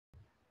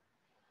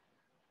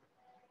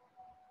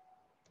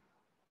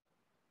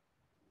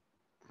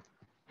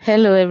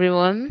Hello,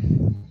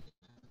 everyone.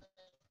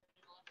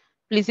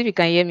 Please, if you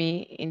can hear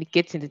me,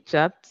 indicate in the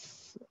chat.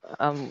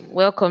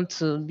 Welcome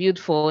to Build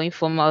for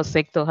Informal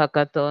Sector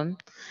Hackathon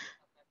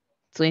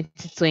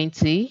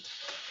 2020.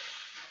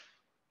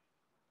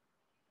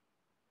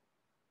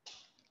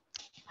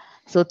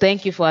 So,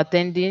 thank you for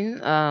attending.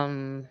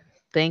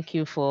 Thank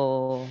you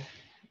for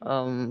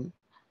um,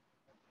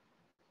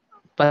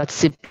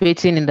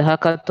 participating in the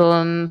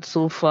hackathon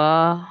so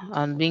far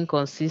and being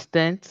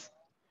consistent.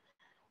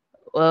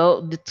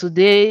 Well,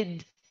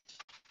 today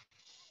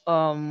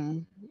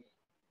we'll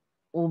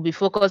be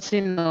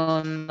focusing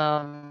on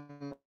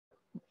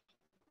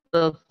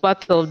the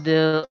part of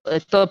the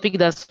topic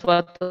that's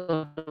part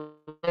of the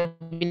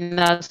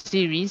webinar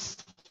series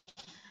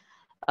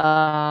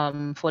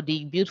for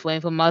the Build for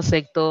Informal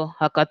Sector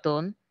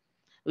Hackathon,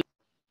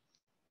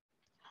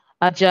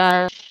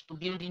 Agile to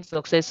building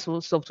successful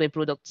software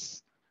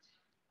products.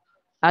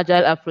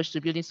 Agile approach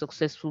to building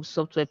successful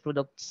software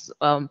products,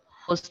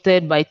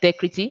 hosted by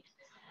Techrity.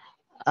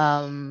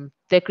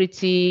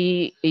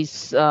 Techrity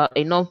is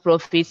a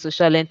non-profit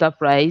social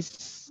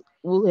enterprise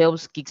who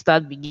helps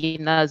kickstart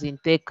beginners in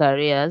tech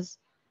careers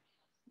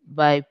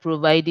by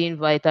providing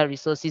vital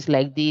resources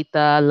like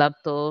data,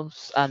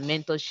 laptops, and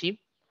mentorship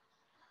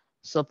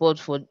support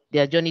for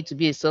their journey to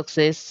be a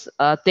success.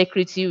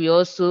 Techrity, we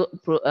also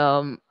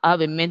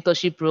have a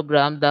mentorship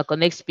program that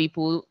connects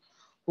people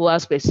who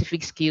have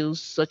specific skills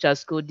such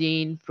as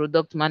coding,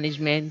 product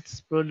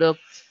management,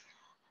 product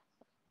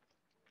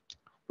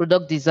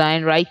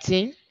design,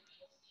 writing,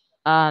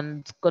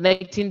 and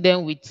connecting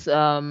them with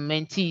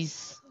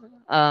mentees,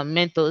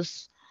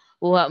 mentors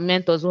who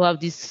have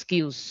these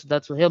skills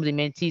that will help the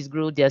mentees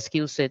grow their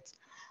skill sets.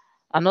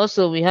 And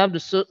also, we have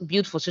the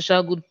Build for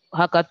Social Good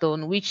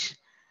Hackathon, which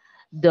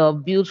the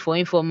Build for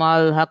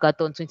Informal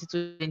Hackathon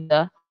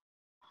 2020.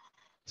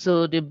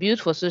 So the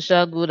Build for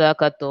Social Good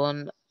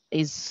Hackathon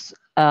is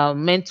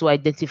meant to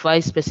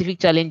identify specific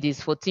challenges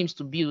for teams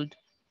to build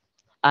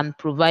and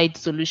provide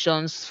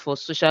solutions for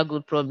social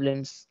good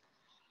problems.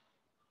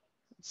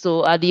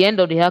 So at the end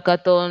of the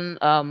hackathon,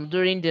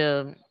 during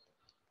the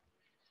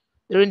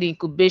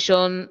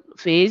incubation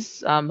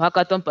phase,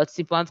 hackathon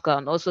participants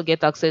can also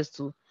get access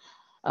to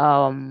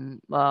a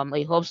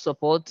hub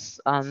support,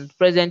 and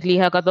presently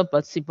hackathon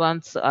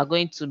participants are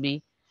going to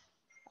be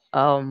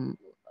um,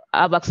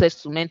 have access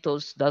to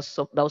mentors that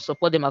will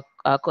support them,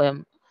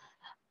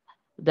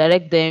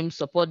 direct them,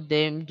 support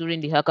them during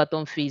the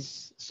hackathon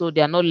phase, so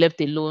they are not left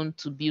alone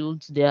to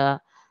build their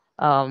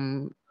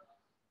um,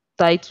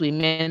 tied to a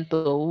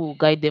mentor who will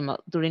guide them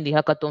during the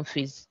hackathon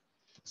phase.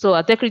 So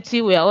at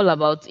Techrity, we are all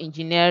about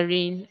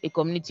engineering a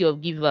community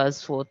of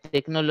givers for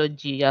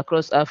technology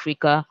across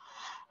Africa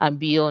and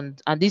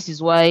beyond. And this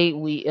is why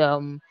we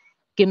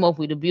came up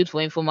with the Build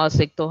for Informal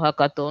Sector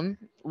Hackathon,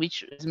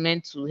 which is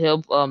meant to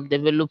help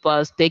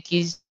developers,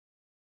 techies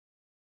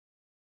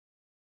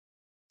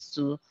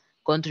to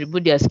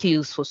contribute their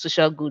skills for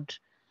social good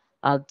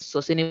and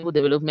sustainable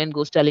development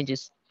goals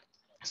challenges.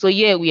 So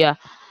here we are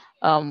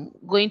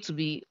going to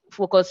be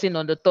focusing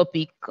on the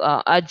topic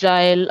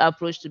agile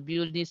approach to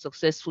building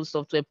successful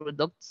software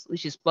products,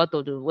 which is part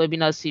of the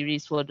webinar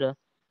series for the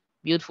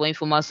Build for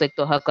Informal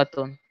Sector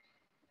Hackathon.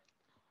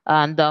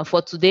 And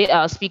for today,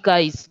 our speaker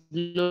is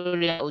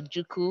Gloria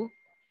Ojukwu.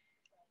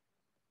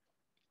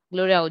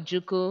 Gloria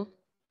Ojukwu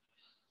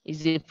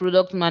is a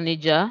product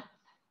manager.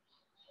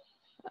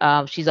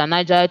 She's an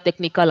agile,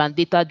 technical, and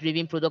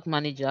data-driven product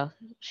manager.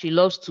 She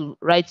loves to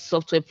write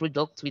software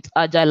products with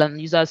agile and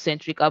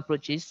user-centric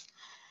approaches.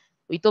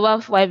 With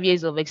over 5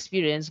 years of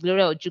experience,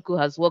 Gloria Ojukwu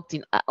has worked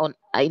in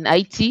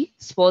IT,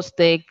 sports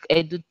tech,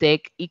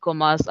 edutech,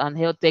 e-commerce, and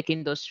health tech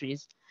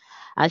industries.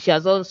 And she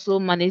has also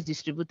managed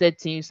distributed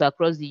teams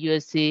across the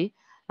USA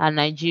and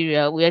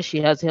Nigeria, where she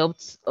has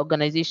helped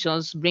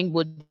organizations bring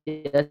both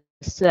their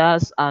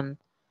SaaS and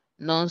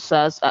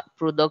non-SaaS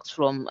products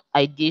from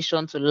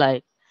ideation to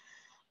life.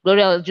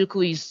 Gloria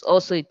Ojukwu is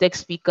also a tech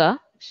speaker.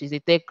 She's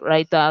a tech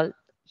writer.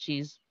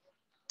 She's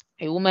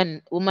a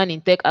woman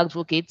in tech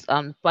advocate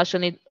and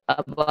passionate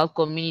about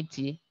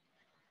community.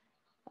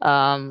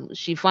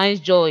 She finds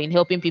joy in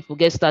helping people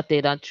get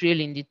started and thrill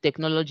in the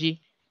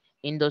technology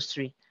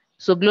industry.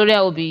 So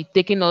Gloria will be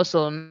taking us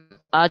on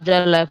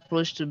agile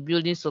approach to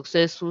building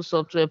successful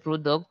software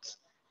products.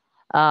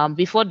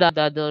 Before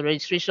that, the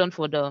registration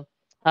for the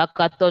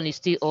hackathon is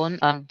still on,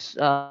 and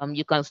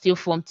you can still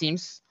form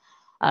teams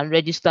and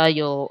register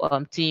your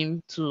team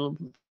to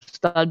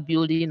start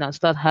building and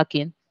start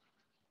hacking.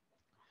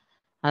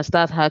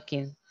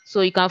 So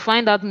you can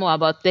find out more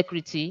about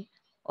Techrity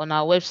on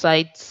our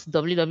website,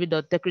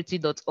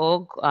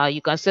 www.techrity.org.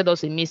 You can send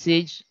us a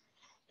message,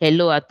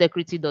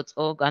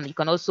 hello@techrity.org, and you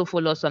can also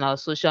follow us on our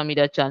social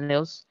media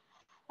channels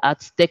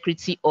at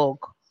techrity.org.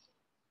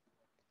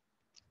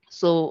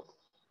 So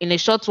in a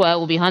short while,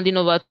 we'll be handing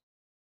over to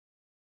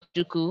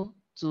Gloria Ojukwu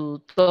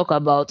to talk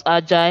about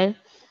agile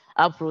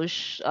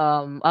approach,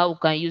 how we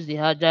can use the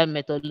agile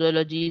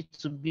methodology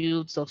to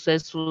build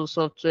successful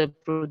software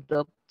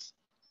products.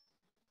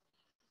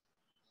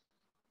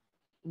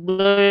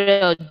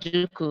 Gloria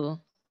Ojukwu,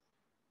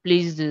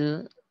 Please,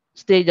 the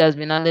stage has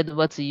been handed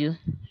over to you.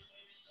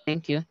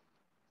 Thank you.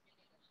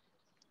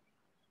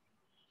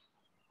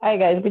 Hi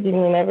guys, good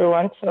evening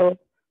everyone.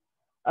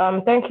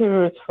 Thank you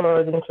Ruth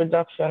for the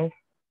introduction.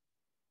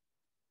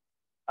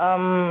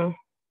 Um,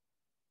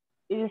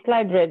 is the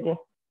slide ready?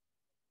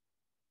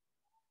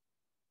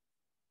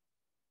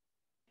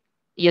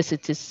 Yes,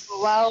 it So is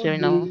while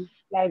sharing now. the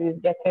slide is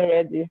getting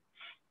ready,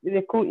 it's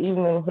a cool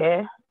evening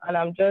here, and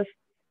I'm just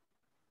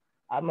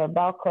at my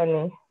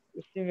balcony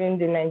receiving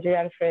the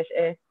Nigerian fresh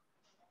air.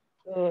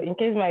 So in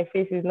case my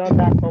face is not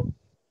that up,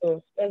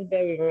 so just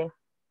bear with me.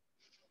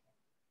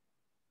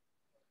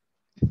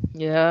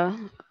 Yeah.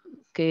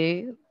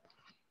 Okay.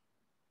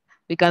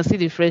 We can see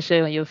the fresh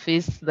air on your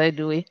face, by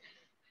the way.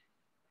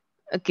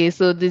 Okay,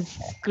 so this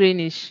screen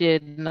is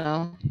shared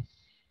now.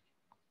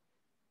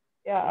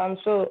 Yeah.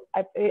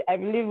 I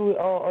believe we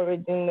all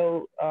already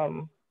know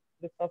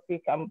the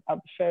topic I'm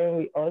sharing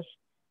with us.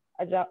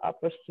 Agile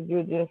approach to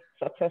building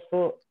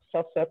successful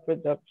software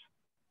products.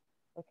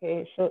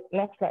 Okay, so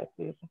next slide,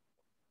 please.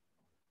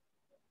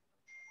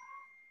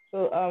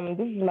 So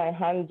this is my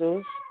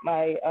handles,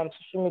 my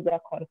social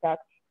media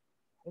contacts.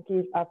 In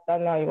case after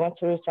now you want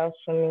to reach out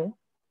to me, you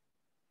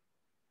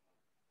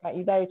can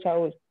either reach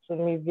out to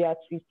me via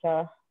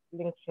Twitter,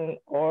 LinkedIn,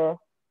 or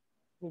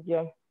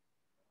Medium.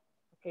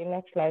 Okay,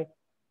 next slide.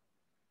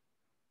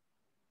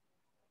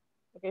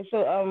 Okay, so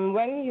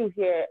when you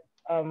hear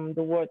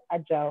the word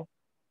agile,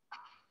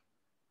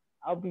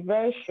 I'll be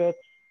very short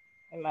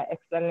in my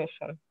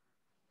explanation.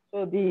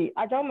 So the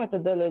agile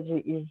methodology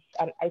is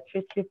an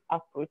iterative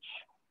approach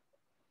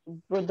to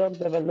product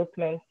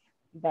development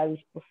that is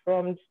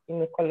performed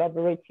in a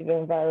collaborative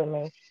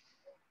environment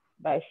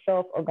by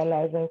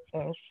self-organizing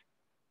teams.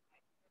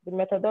 The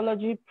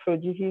methodology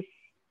produces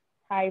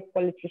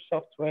high-quality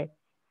software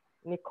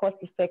in a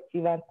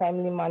cost-effective and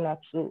timely manner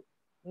to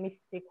meet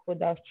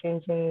stakeholders'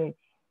 changing needs.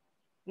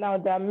 Now, I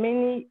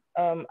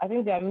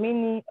think there are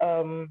many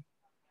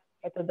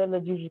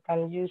methodologies you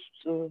can use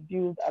to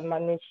build and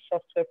manage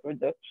software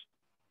products.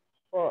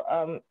 For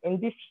in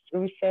this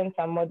recent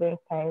and modern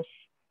times,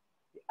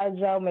 the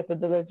agile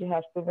methodology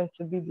has proven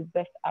to be the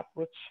best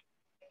approach.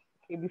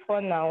 Okay,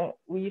 before now,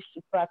 we used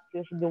to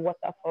practice the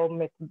waterfall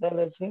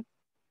methodology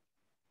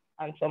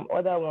and some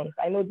other ones.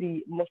 I know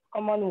the most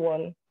common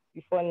one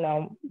before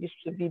now used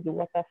to be the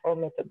waterfall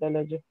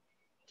methodology.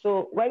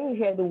 So when you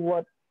hear the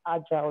word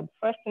agile, the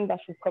first thing that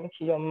should come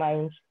to your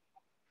mind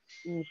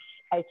is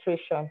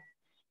iteration.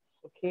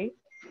 Okay,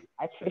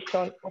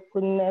 iteration,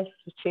 openness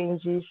to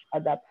changes,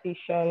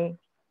 adaptation,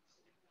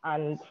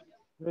 and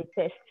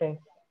retesting.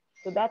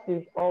 So that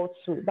is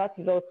also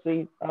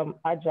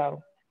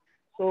agile.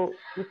 So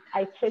it's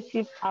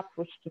iterative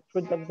approach to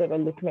product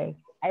development.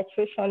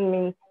 Iteration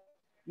means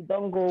you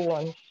don't go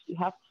once, you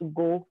have to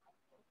go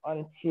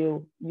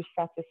until you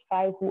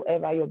satisfy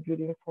whoever you're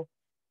building for.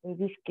 In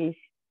this case,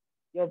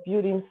 you're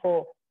building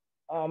for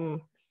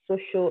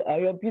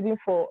you're building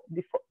for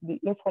the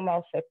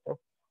informal sector.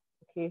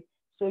 Okay,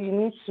 so you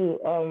need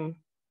to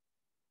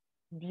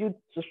build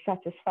to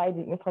satisfy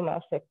the informal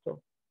sector.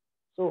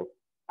 So,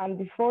 and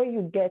before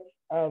you get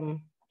to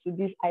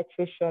these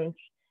iterations,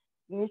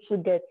 you need to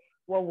get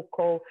what we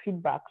call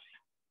feedbacks.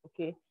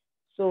 Okay,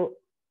 so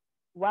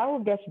while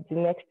we get to the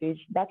next stage,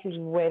 that is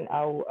when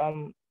I'll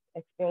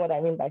explain what I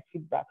mean by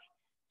feedbacks.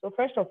 So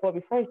first of all,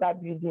 before you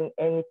start building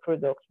any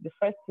product, the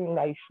first thing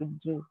that you should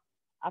do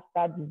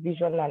after the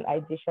vision and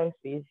ideation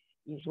phase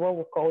is what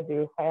we call the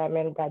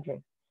requirement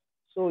gathering.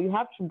 So you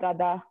have to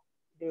gather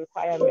the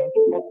requirements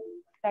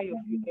after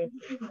you're building.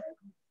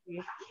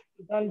 Okay?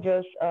 You don't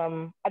just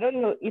I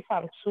don't know if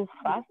I'm too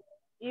fast.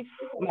 If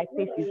my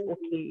pace is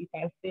okay, you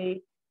can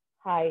say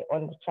hi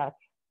on the chat.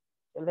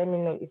 So let me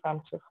know if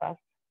I'm too fast.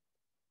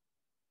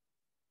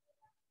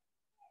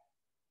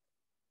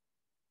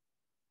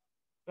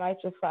 Am I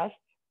too fast?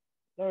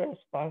 No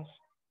response.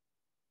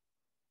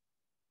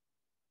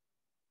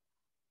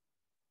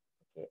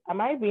 Okay.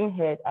 Am I being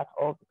heard at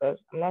all? Because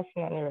I'm not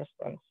seeing any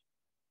response.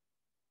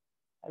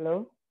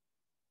 Hello?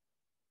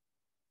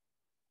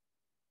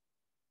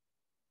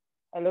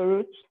 Hello,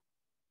 Ruth?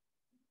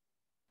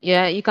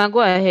 Yeah, you can go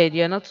ahead.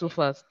 You're not too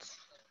fast.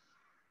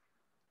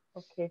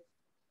 Okay.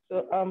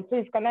 So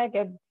please can I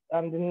get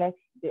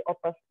the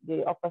upper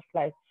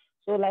slide?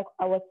 So like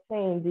I was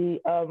saying,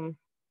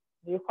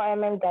 the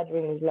requirement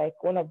gathering is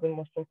like one of the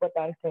most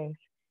important things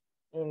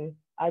in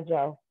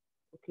agile.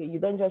 Okay, you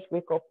don't just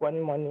wake up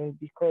one morning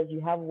because you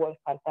have one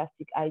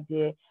fantastic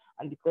idea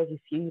and because you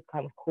feel you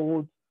can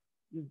code,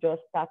 you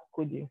just start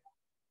coding.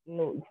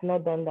 No, it's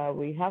not done that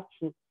way. You have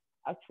to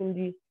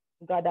actually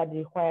gather the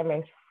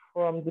requirements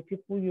from the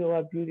people you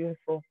are building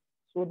for.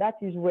 So that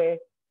is where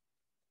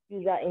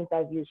user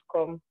interviews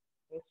come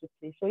into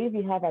play. So if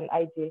you have an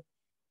idea,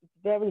 it's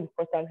very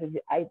important in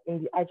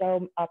the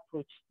agile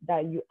approach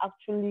that you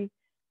actually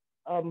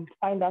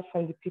find out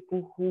from the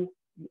people who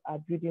you are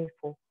building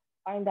for.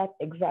 Find out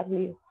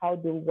exactly how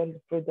they want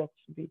the product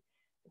to be.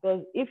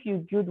 Because if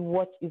you build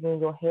what is in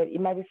your head, it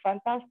might be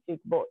fantastic,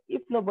 but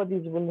if nobody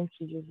is willing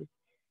to use it,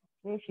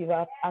 means you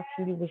have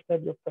actually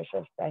wasted your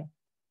precious time.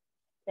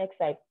 Next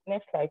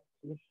slide,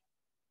 please.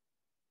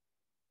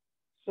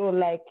 So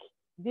like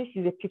this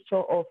is a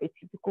picture of a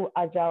typical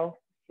agile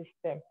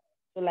system.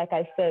 So like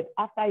I said,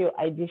 after your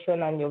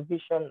ideation and your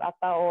vision,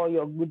 after all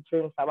your good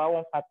dreams about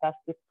one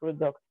fantastic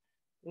product,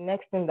 the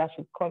next thing that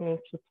should come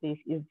into place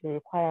is the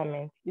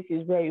requirements. This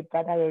is where you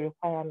gather your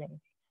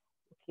requirements,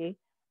 okay?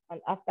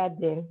 And after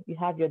then, you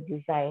have your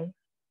design,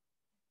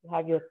 you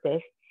have your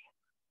test,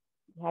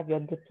 you have your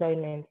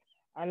deployment.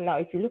 And now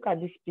if you look at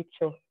this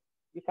picture,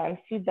 you can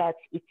see that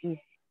it is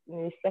in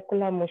a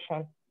circular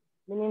motion,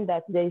 meaning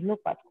that there is no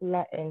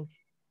particular end.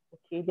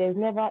 Okay, there's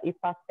never a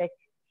perfect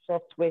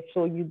software,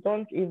 so you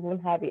don't even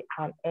have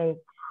an end.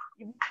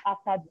 Even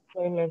after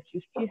deployment,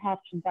 you still have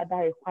to gather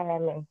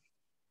requirements.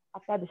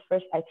 After the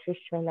first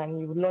iteration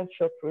and you launch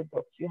your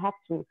product, you have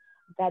to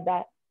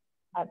gather.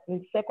 In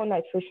the second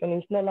iteration,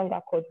 it's no longer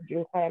called the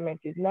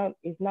requirement. It's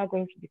now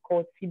going to be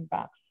called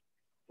feedbacks.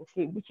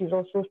 Okay, which is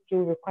also still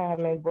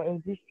requirement, but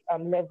in this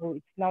level,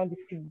 it's now the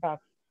feedback.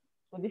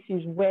 So this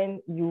is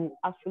when you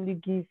actually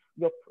give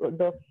your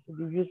product to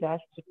the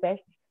users to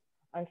test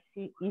and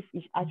see if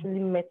it actually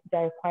met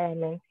their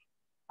requirements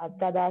as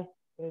gathered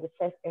in the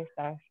first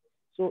instance.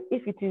 So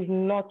if it is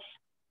not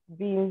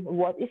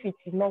if it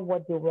is not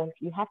what they want,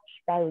 you have to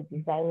start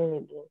redesigning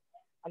again,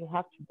 and you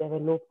have to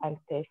develop and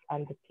test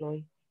and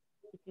deploy.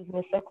 It is in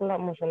a circular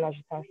motion, as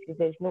you can see.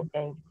 There is no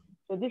end.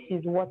 So this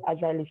is what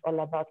Agile is all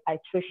about: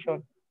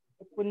 iteration,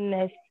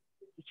 openness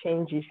to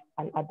changes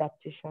and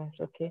adaptations.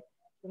 Okay.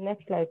 So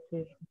next slide,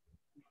 please.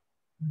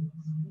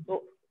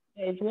 So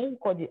there is what we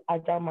call the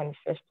Agile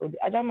Manifesto. The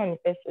Agile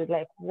Manifesto is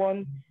like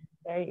one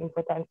very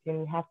important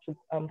thing you have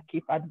to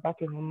keep at the back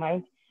of your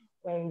mind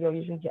when you're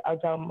using the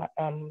Agile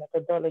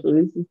methodology. So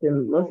this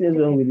system, nothing is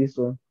wrong with this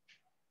one.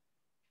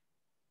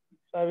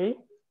 Sorry?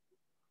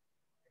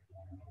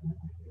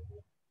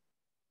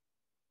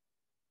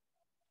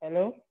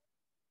 Hello?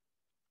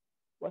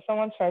 Was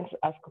someone trying to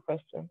ask a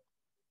question?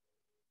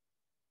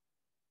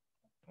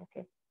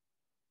 Okay.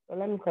 So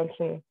let me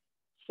continue.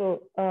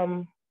 So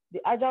the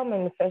Agile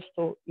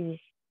Manifesto is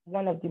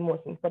one of the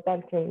most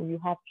important things you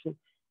have to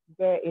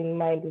bear in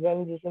mind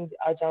when using the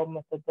Agile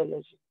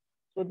methodology.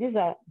 So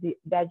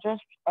they're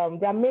just,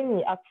 there are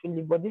many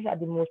actually, but these are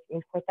the most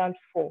important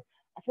four.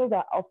 I think there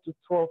are up to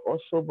 12 or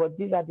so, but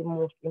these are the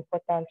most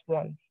important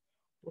ones.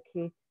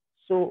 Okay.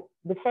 So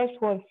the first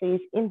one says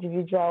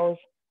individuals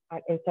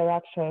and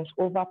interactions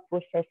over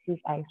processes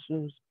and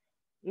tools.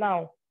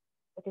 Now,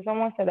 okay,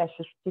 someone said I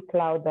should speak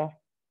louder.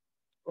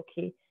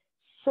 Okay.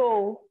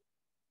 So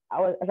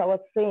as I was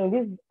saying,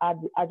 these are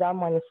the Agile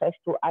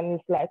Manifesto, and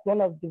it's like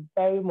one of the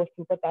very most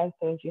important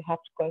things you have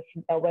to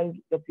consider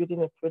when you're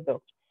building a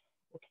product,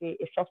 okay,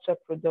 a software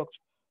product.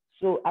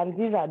 So, and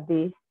these are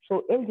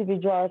so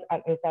individuals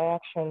and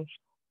interactions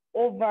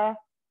over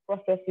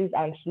processes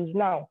and tools.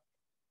 Now,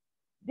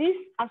 this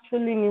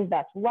actually means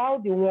that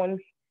while the ones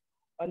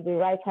on the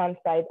right-hand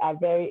side are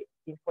very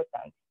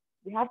important,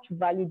 we have to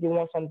value the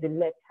ones on the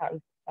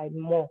left-hand side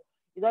more.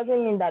 It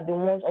doesn't mean that the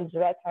ones on the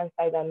right-hand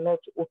side are not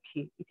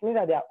okay. It means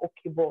that they are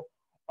okay, but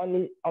on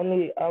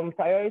the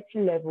priority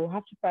level, we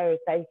have to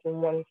prioritize the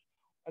ones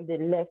on the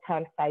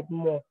left-hand side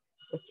more,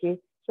 okay?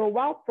 So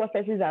while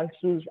processes and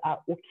tools are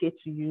okay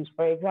to use,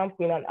 for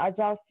example, in an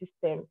agile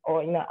system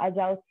or in an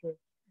agile team,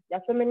 there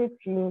are so many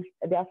things,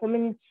 there are so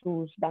many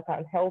tools that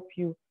can help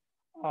you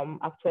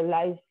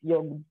actualize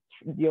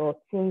your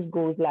team's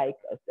goals, like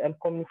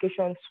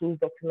communication tools,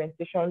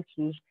 documentation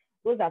tools.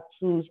 Those are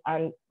tools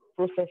and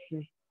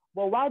processes.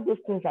 But while those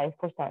things are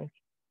important,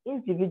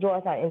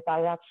 individuals and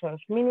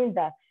interactions, meaning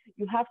that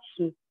you have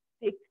to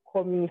take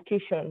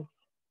communication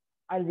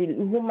and the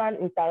human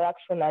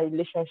interaction and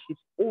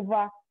relationships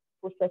over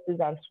processes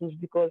and tools.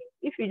 Because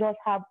if you just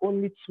have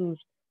only tools,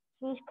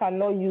 tools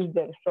cannot use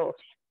themselves.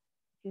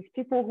 It's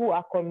people who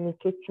are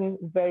communicating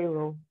very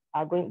well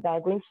that are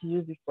going to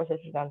use these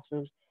processes and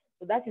tools.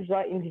 So that is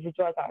why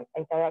individuals and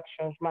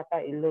interactions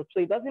matter a lot.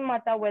 So it doesn't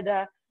matter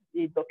whether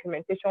the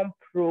documentation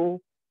pro,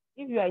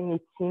 if you are in a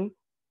team,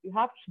 you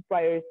have to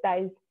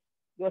prioritize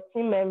your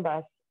team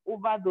members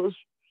over those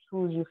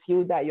tools you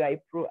feel that you are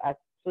a pro at.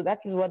 So that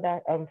is what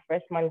that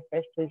first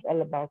manifesto is all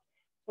about.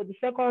 So the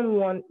second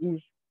one is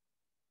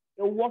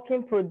a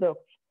working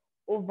product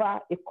over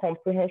a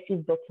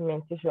comprehensive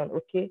documentation.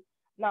 Okay.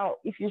 Now,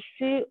 if you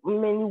see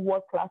many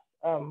world-class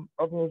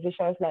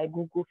organizations like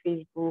Google,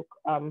 Facebook,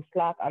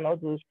 Slack, and all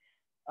those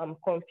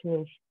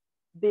companies,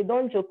 they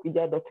don't joke with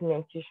their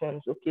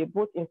documentations, okay,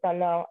 both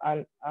internal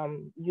and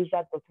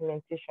user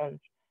documentations.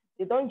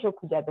 They don't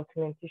joke with their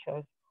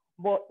documentations.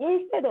 But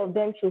instead of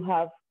them to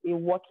have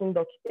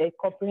a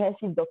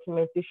comprehensive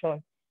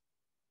documentation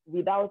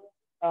without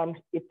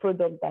a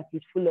product that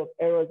is full of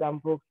errors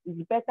and bugs,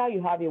 it's better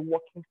you have a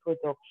working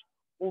product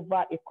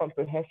over a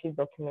comprehensive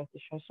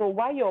documentation. So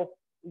while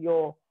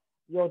you're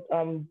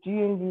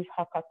doing this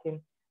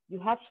hackathon, you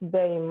have to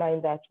bear in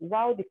mind that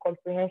while the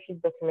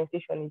comprehensive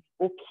documentation is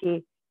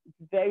okay,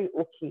 it's very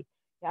okay,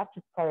 you have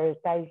to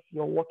prioritize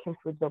your working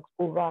product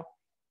over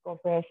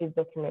comprehensive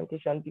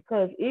documentation,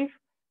 because if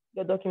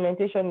the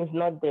documentation is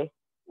not there,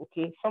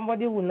 okay,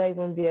 somebody will not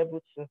even be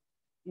able to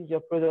is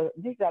your product.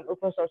 This is an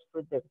open source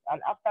project,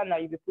 and after now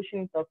you'll be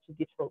pushing it up to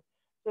GitHub.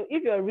 So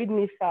if your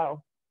README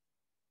file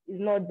is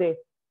not there,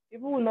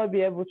 people will not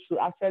be able to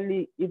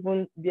actually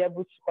even be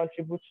able to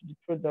contribute to the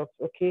product.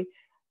 Okay,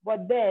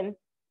 but then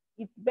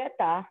it's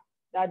better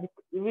that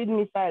the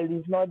README file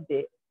is not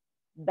there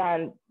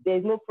than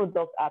there's no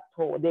product at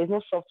all. There's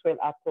no software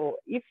at all.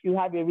 If you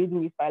have a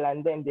README file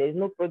and then there's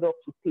no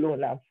product to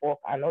clone and fork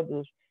and all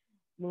those,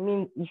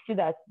 you see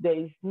that there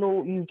is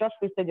no, you just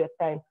wasted your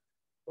time.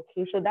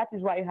 Okay, so that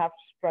is why you have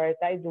to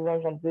prioritize the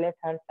ones on the left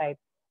hand side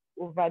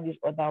over these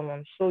other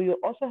ones. So you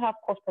also have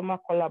customer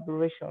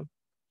collaboration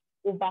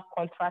over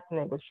contract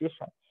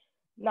negotiation.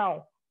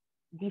 Now,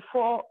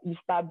 before you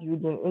start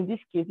building, in this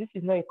case, this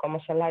is not a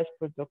commercialized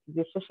product, it's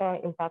a social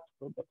impact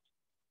product.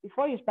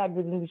 Before you start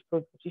building this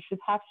product, you should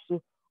have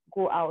to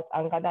go out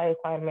and gather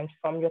requirements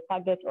from your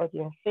target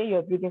audience. Say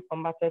you're building for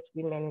market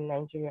women in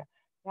Nigeria.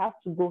 You have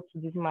to go to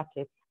these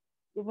markets.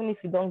 Even if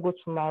you don't go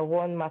to my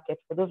one market,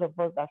 for those of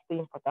us that stay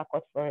in Port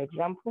Harcourt, for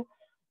example,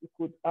 you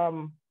could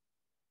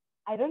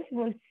I don't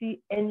even see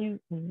any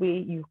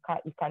way you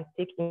can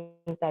take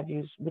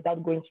interviews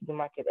without going to the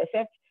market,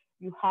 except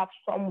you have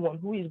someone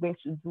who is going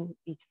to do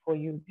it for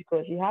you,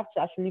 because you have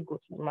to actually go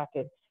to the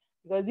market.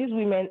 Because these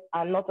women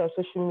are not on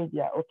social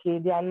media, okay?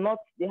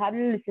 They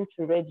hardly listen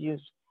to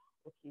radios,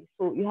 okay?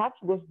 So you have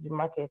to go to the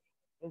market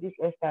in this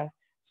instance.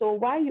 So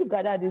while you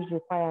gather these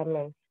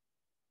requirements,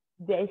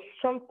 there's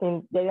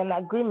an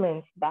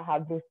agreement that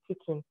has been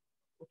taken.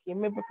 Okay,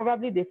 maybe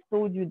probably they've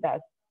told you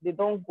that they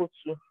don't go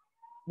to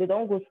they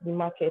don't go to the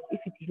market if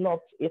it is not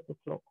up to 8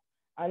 o'clock.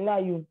 And now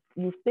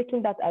you've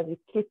taken that as a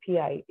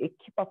KPI, a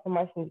key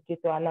performance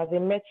indicator, and as a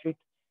metric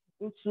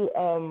into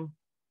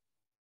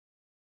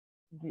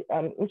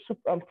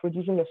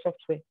producing your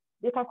software.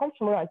 They can come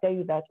tomorrow and tell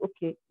you that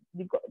okay,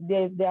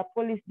 there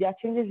are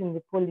changes in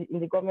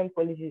the government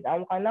policies, and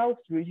we can now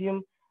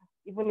resume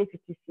even if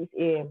it is 6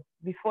 a.m.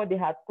 Before they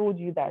had told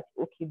you that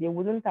okay, they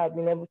wouldn't have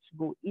been able to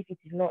go if it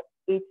is not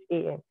 8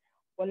 a.m.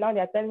 But now they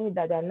are telling you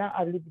that they are now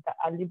at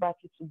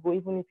liberty to go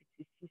even if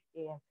it is 6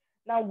 a.m.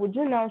 Now, would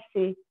you now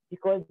say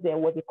because there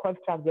was a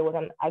contract, there was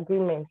an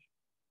agreement,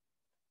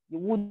 you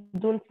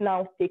wouldn't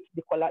now take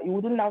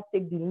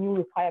the new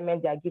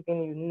requirement they are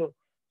giving you? No.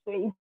 So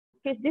in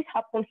case this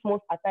happens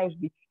most at times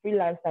with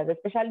freelancers,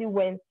 especially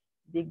when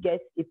they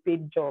get a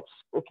paid jobs,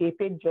 okay,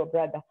 paid job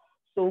rather.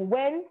 So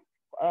when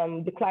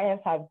the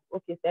clients have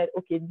said,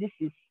 okay, this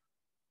is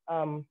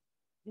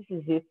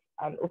it,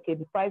 and okay,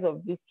 the price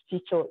of this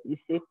feature is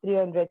say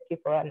 300K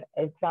for an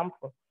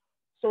example.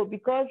 So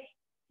because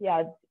he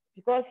has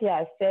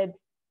said,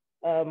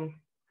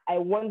 I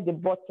want the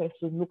button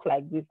to look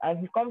like this, and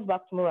he comes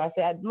back tomorrow and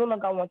says, I no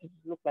longer want it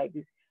to look like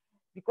this,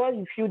 because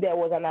you feel there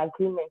was an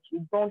agreement,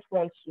 you don't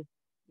want to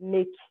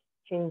make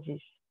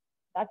changes.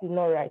 That is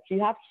not right. You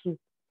have to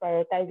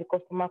prioritize the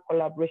customer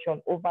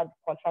collaboration over the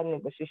contract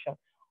negotiation.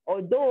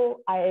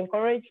 Although I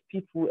encourage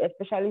people,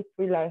 especially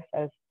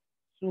freelancers,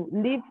 to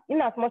leave,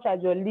 in as much as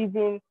you're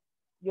leaving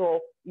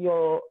your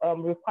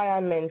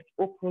requirements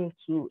open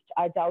to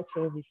agile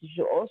changes, you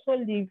should also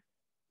leave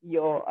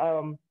your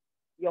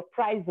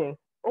pricing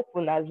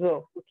open as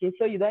well. Okay,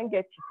 so you don't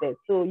get cheated.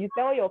 So you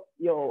tell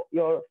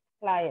your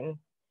client,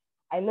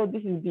 I know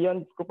this is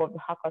beyond the scope of the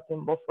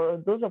hackathon, but for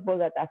those of us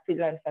that are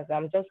freelancers,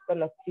 I'm just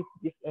gonna fit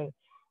this in.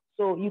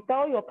 So you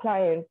tell your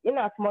client, in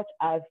as much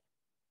as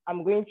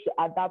I'm going to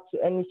adapt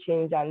to any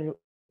change and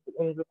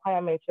in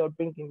requirements you're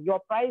bringing, the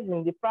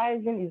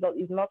pricing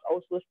is not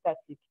also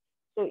static.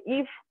 So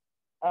if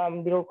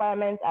the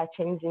requirements are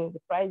changing, the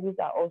prices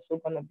are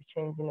also going to be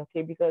changing,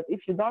 okay? Because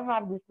if you don't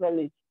have this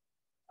knowledge,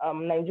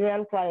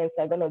 Nigerian clients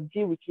are going to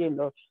deal with you a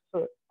lot.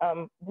 So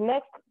the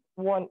next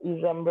one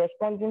is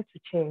responding to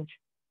change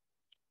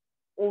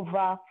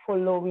over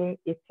following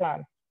a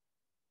plan.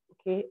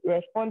 Okay,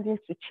 responding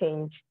to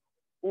change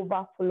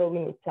over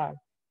following a plan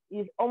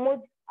is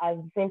almost as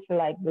the same thing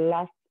like the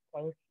last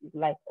point, is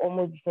like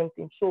almost the same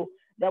thing. So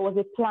there was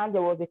a plan,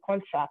 there was a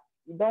contract.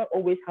 You don't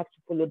always have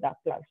to follow that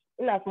plan.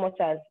 In as much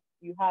as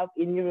you have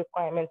a new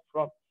requirement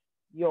from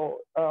your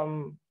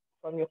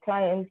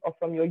clients or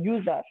from your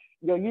users,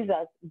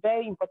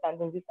 very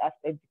important in this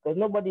aspect, because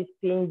nobody's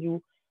paying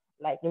you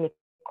like in a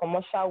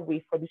commercial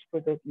way for this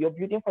product. You're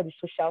building for the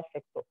social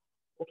sector,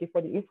 okay,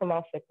 for the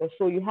informal sector.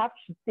 So you have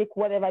to take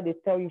whatever they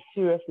tell you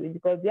seriously,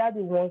 because they are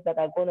the ones that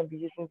are going to be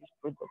using this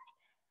product.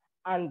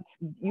 And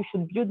you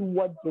should build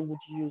what they would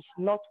use,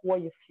 not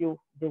what you feel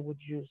they would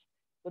use.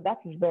 So that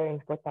is very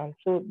important.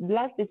 So the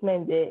last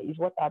statement there is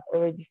what I've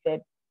already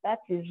said. That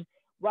is,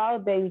 while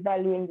there is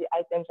value in the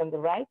items on the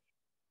right,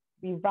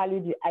 we value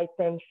the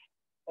items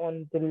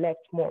on the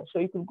left more. So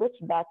you could go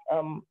to that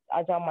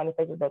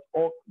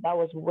agilemanufacturer.org. That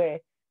was where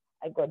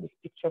I got this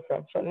picture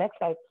from. So next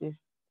slide, please.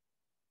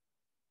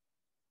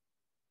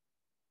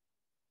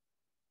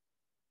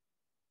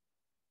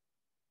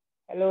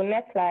 Hello,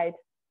 next slide.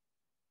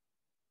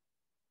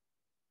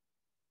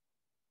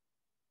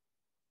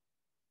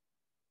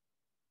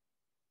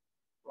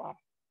 Wow.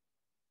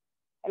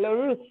 Hello,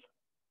 Ruth.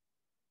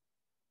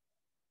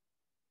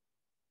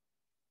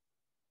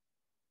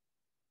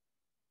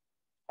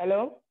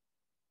 Hello?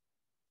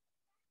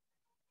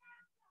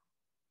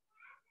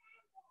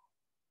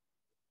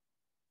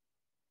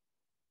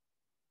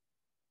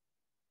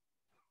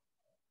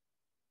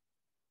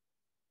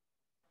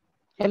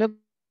 Hello,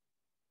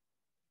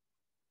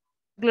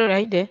 Gloria, are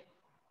you there?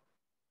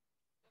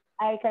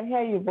 I can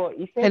hear you, but it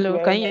seems you Hello,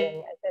 weren't can hearing you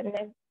me. I said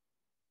next.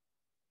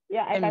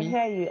 Yeah, I hear can me?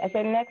 hear you. I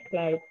said next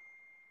slide.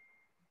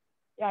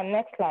 Yeah,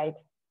 next slide.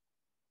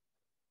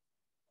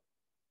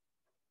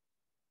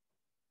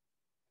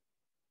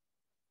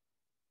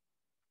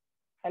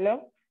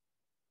 Hello?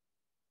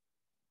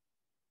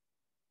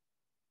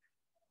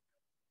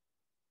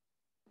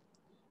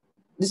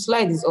 The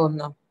slide is on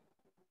now.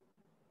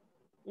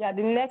 Yeah,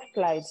 the next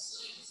slide.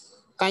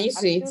 Can you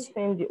I'm see still it?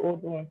 seeing the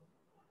old one.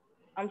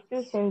 I'm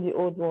still seeing the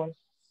old one,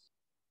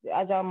 the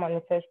Agile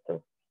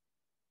Manifesto.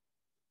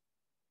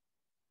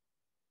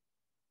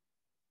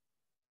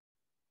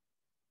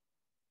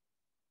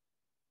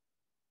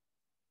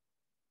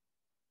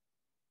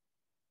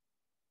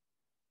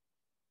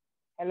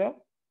 Hello?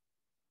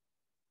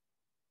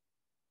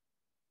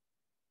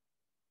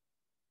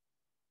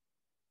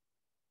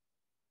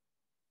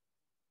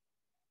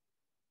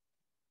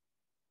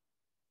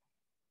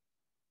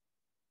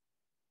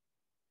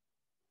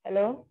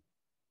 Hello?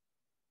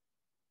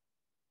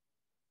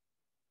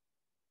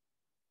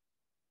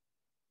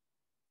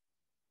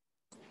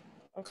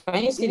 Can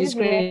Okay. you Is see the this the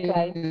next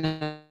slide? screen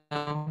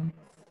now?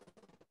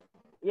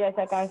 Yes,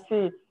 I can see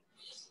it.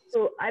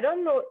 So I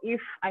don't know if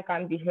I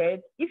can be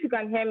heard. If you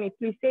can hear me,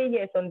 please say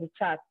yes on the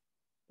chat.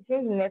 It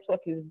seems the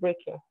network is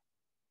breaking.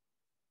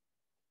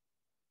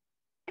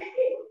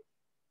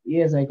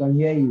 Yes, I can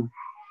hear you.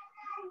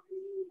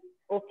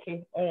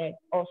 Okay, all right,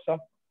 awesome.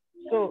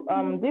 So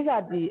these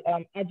are the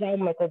agile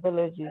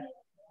methodologies.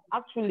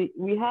 Actually,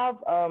 we have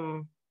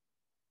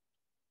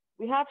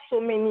so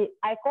many.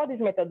 I call these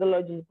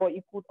methodologies, but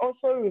you could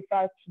also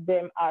refer to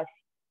them as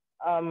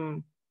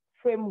um,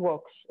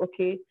 frameworks.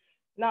 Okay.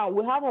 Now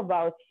we have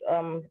about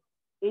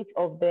eight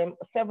of them,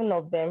 seven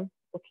of them.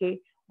 Okay,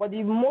 but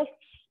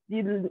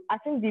I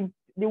think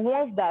the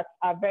ones that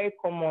are very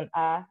common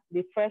are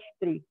the first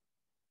three.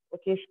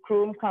 Okay,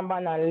 Scrum,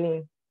 Kanban, and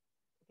Lean.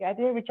 Okay, I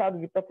think Richard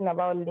will be talking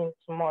about Lean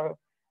tomorrow.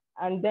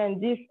 And then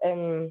this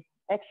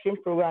extreme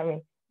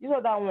programming. These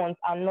other ones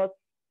are not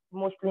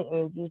mostly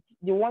in use.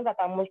 The ones that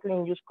are mostly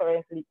in use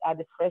currently are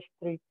the first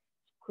three,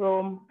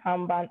 Chrome,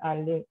 Kanban,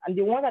 and Lean. And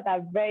the ones that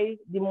are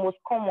the most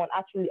common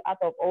actually out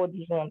of all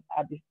these ones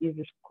is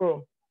the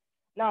Scrum.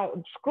 Now,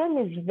 Scrum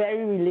is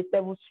very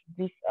relatable to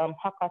this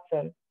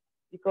hackathon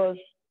because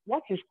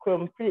what is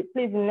Scrum? Please,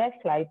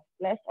 next slide,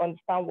 let's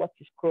understand what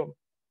is Scrum.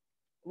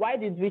 Why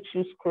did we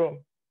choose Scrum?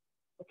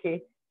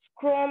 Okay,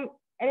 Scrum,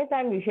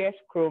 anytime you hear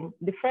Scrum,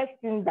 the first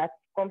thing that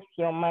comes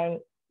to your mind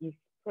is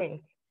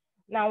sprint.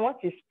 Now, what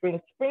is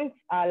sprint? Sprints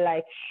are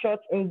like short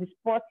in the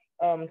sports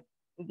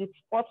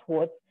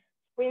world,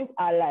 sprints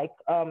are like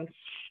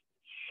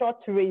short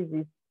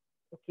races,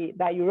 okay,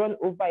 that you run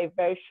over a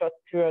very short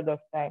period of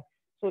time.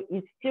 So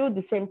it's still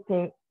the same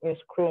thing in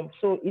Scrum.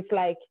 So it's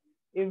like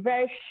a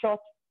very short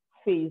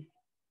phase.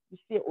 You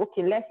say,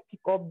 okay, let's pick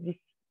up this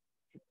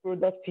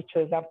product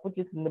features and put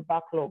it in the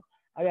backlog.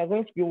 And we are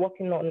going to be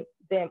working on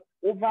them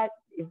over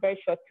a very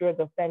short period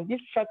of time.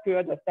 This short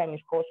period of time is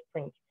called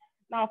sprint.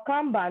 Now,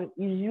 Kanban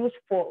is used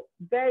for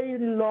very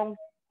long,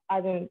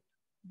 as in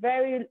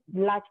very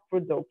large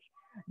products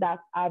that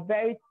are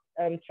very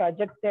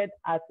trajected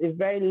at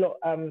very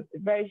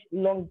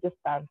long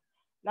distance.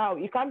 Now,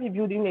 you can't be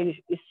building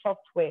a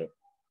software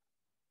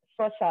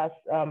such as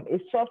a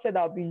software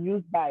that will be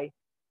used by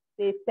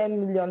say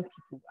 10 million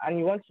people and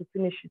you want to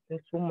finish it in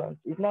 2 months.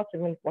 It's not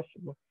even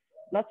possible.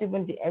 Not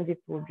even the MVP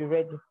will be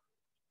ready.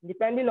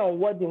 Depending on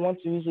what they want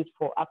to use it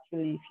for,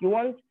 actually. If you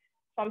want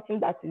something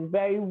that is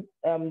very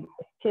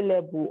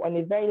scalable on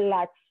a very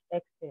large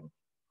extent,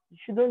 you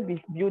shouldn't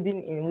be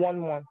building in 1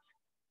 month.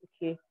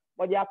 Okay.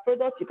 But there are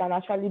products you can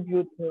actually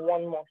build in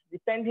 1 month,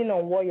 depending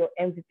on what your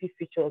MVP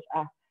features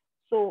are.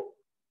 So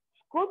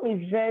Scrum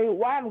is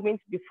why I'm going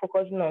to be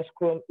focusing on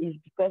Scrum is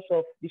because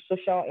of the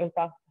social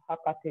impact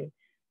hackathon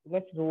we're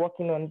going to be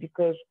working on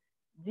because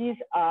this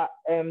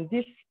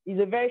is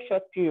a very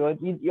short period.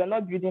 You're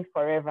not building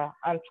forever,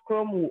 and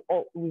Scrum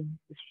will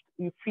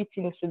fit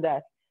into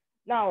that.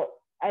 Now,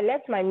 I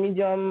left my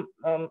Medium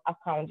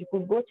account. You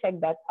could go check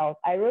that out.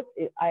 I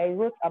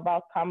wrote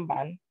about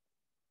Kanban.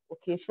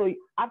 Okay, so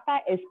after I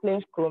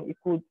explain Scrum, you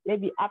could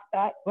maybe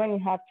after when you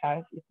have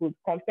chance, you could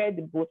compare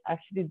the both and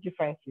see the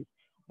differences.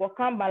 But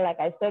Kanban, like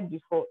I said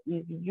before,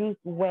 is used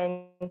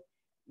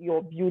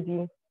you're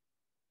building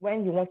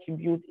when you want to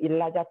build a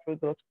larger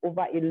product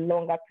over a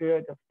longer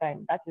period of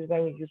time. That is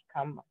when you use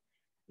Kanban.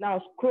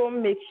 Now,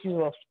 Scrum makes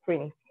use of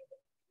sprints.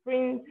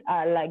 Sprints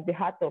are like the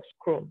heart of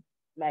Scrum.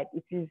 Like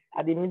it is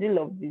at the middle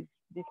of this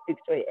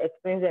picture. It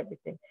explains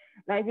everything.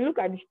 Now, if you look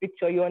at this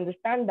picture, you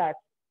understand that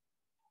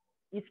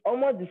it's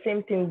almost the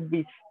same thing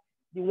with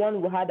the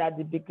one we had at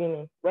the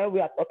beginning when we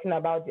are talking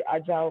about the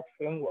agile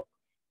framework.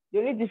 The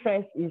only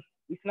difference is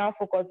it's now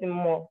focusing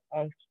more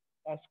on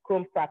on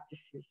Scrum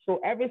practices. So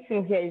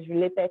everything here is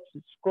related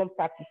to Scrum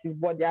practices,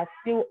 but they are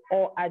still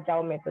all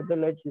agile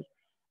methodologies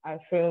and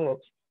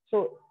frameworks.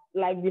 So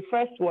like the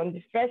first one,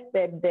 the first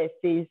step there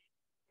says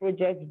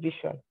project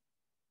vision.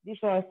 This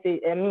one says,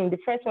 the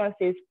first one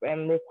says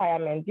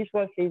requirement. This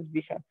one says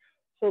vision.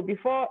 So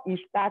before you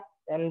start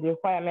the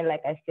requirement,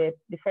 like I said,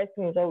 the first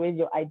thing is always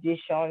your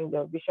ideation,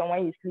 your vision.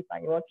 When you sleep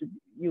and you want to,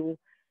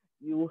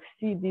 you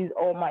see this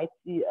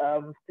almighty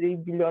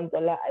 $3 billion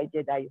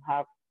idea that you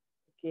have.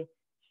 Okay,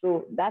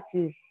 so that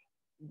is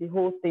the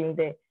whole thing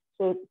there.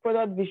 So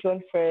product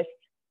vision first,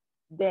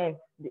 then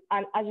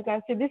and as you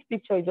can see, this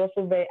picture is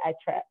also very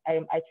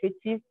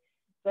iterative,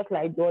 just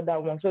like the other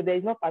one. So there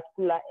is no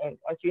particular end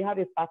until you have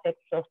a perfect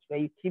software.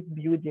 You keep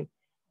building.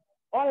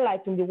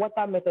 Unlike in the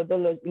water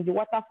methodology, in the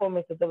waterfall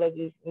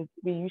methodologies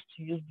we used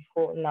to use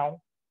before now,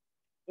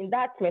 in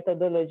that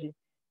methodology,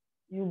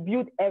 you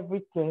build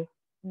everything.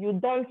 You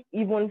don't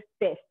even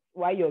test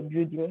while you're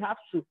building. You have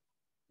to,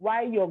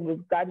 while you're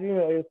gathering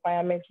your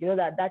requirements, you know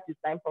that that is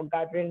time for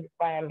gathering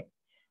requirements.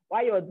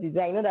 While you're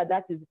designing, you know that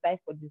that is the time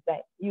for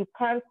design. You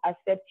can't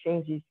accept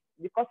changes.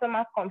 The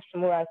customer comes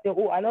tomorrow and say,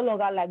 oh, I no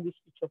longer like this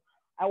feature.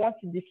 I want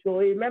it this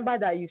way. Remember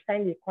that you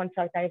signed a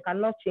contract and you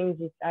cannot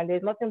change it, and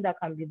there's nothing that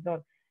can be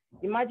done.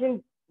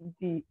 Imagine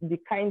the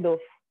kind of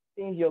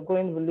things you're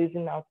going to be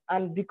losing out.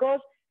 And because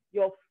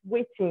you're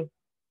waiting,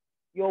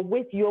 you're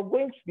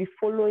going to be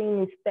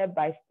following it step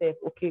by step.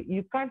 Okay,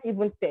 you can't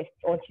even test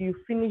until you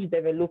finish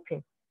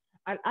developing.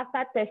 And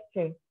after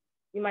testing,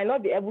 you might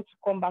not be able to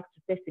come back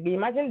to test again.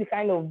 Imagine the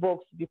kind of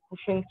bugs you're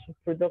pushing to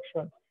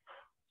production.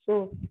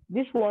 So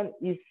this one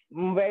is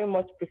very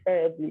much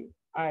preferably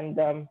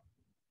and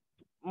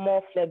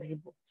more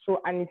flexible. So,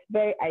 and it's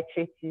very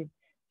iterative.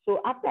 So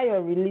after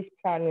your release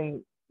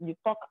planning, you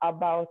talk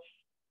about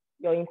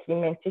your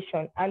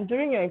implementation. And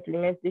during your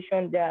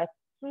implementation, there are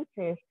two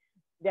things.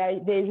 There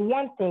is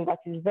one thing that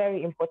is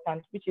very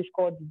important, which is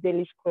called the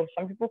daily scrum.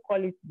 Some people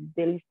call it the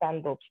daily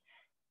stand-ups.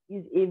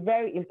 It's a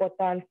very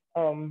important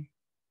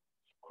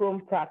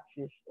Scrum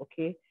practice,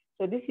 okay?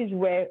 So this is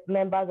where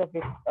members of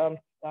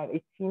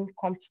a team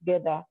come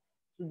together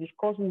to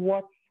discuss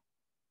what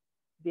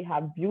they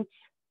have built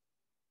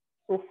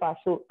so far.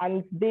 So,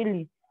 and it's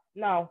daily.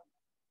 Now,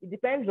 it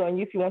depends on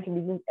you if you want to be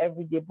doing it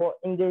every day, but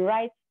in the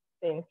right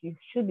sense, you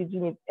should be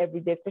doing it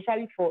every day,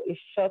 especially for a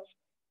short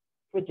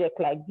project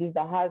like this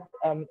that has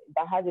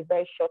a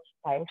very short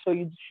time. So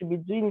you should be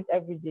doing it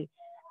every day.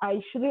 And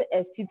it shouldn't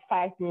exceed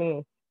 5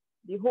 minutes.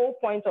 The whole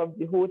point of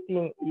the whole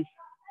thing is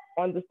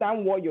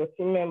understand what your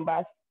team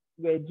members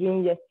were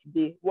doing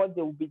yesterday, what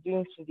they will be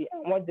doing today,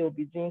 and what they will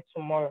be doing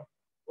tomorrow.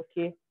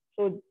 Okay.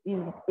 So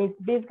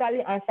it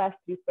basically answers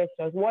 3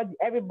 questions. What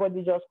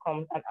everybody just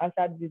comes and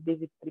answers these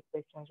basic 3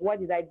 questions. What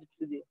did I do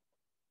today?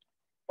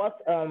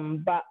 What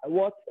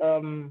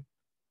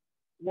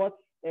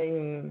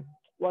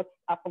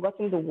I've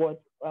forgotten the word.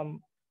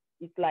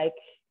 It's like,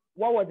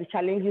 what were the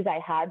challenges I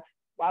had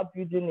while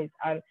building it,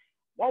 and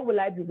what will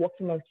I be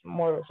working on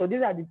tomorrow? So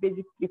these are the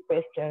basic 3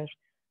 questions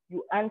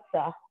you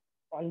answer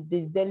on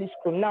this daily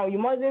Scrum. Now, you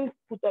mustn't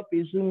put up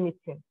a Zoom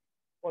meeting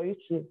for you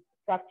to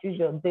practice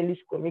your daily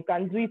Scrum. You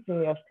can do it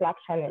in your Slack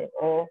channel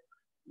or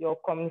your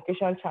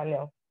communication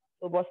channel.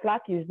 So, but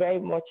Slack is very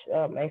much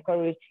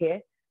encouraged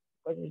here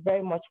because it's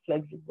very much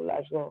flexible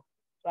as well.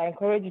 So I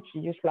encourage you to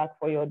use Slack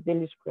for your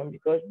daily Scrum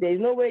because there is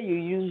no way you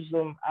use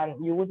Zoom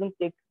and you wouldn't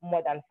take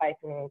more than 5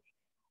 minutes.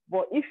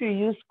 But if you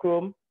use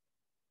Scrum,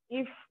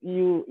 if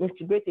you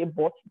integrate a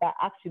bot that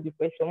asks you the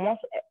question, once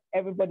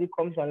everybody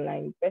comes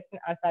online, the person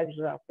answers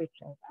your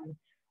questions and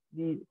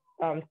the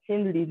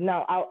team lead.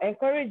 Now, I'll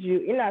encourage you,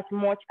 in as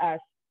much as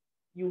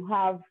you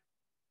have,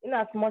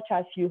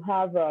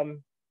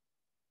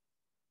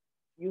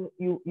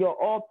 you're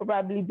all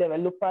probably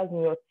developers in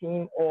your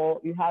team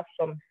or you have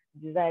some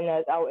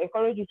designers, I'll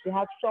encourage you to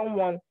have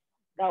someone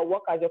that will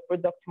work as your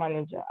product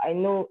manager. I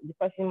know the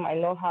person might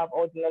not have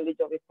all the knowledge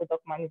of a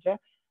product manager,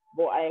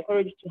 but I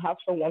encourage you to have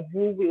someone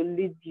who will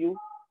lead you.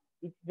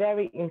 It's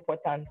very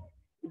important.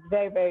 It's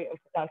very, very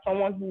important.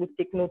 Someone who will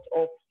take note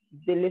of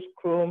daily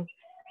Scrum,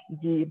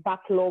 the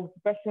backlog.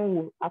 The person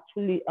will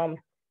actually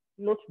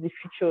note the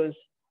features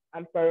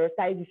and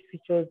prioritize these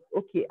features.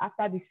 Okay,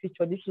 after this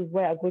feature, this is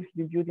where I'm going to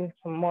be building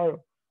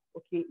tomorrow.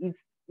 Okay, it's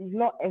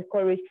not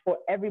encouraged for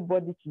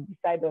everybody to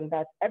decide on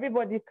that.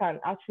 Everybody can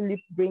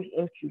actually bring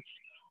input,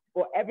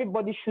 but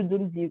everybody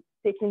shouldn't be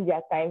taking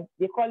their time.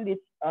 They call it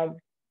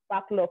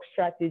backlog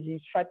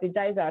strategy,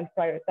 strategize and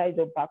prioritize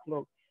your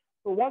backlog.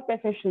 So one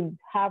person should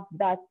have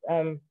that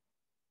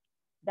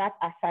that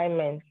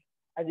assignment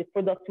as a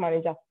product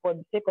manager for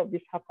the sake of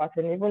this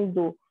hackathon, even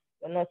though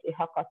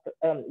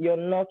you're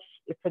not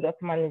a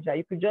product manager.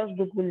 You could just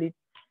Google it,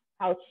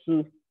 how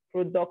to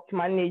product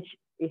manage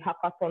a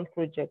hackathon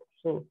project.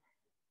 So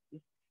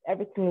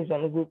everything is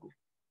on Google.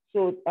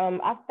 So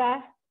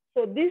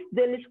so this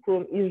daily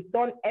Scrum is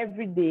done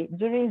every day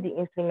during the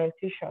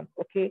implementation.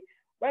 Okay,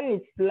 when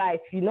it's live,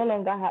 you no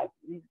longer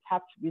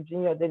have to be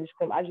doing your daily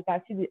Scrum. As you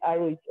can see the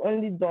arrow, it's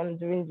only done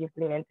during the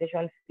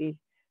implementation phase.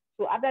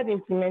 So after the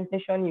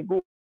implementation, you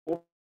go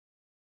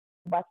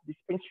back to the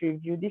sprint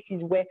review. This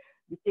is where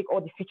you take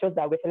all the features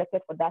that were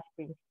selected for that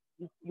sprint.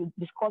 You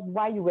discuss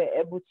why you were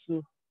able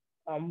to,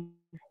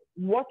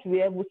 what you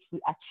were able to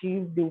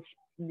achieve, the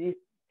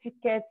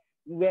tickets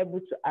you were able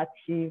to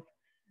achieve,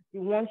 the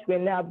ones you were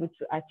not able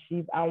to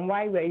achieve, and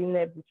why were you not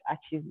able to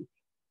achieve it.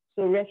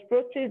 So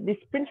the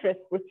sprint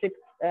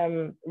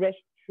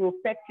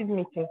retrospective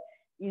meeting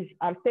is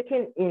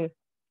taking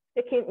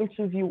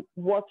into view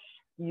what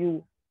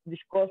you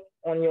discussed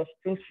on your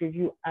sprint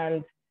review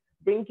and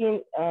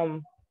bringing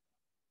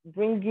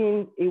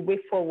bringing a way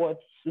forward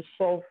to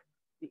solve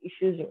the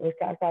issues you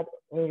encountered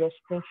in your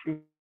sprint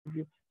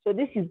review. So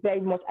this is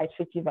very much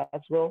iterative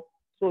as well.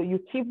 So you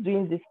keep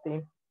doing this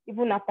thing.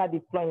 Even after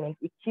deployment,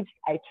 it keeps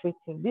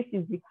iterating. This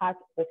is the heart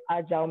of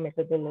Agile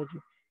methodology.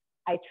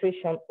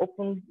 Iteration,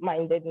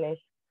 open-mindedness,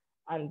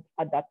 and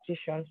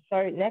adaptation.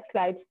 Sorry, next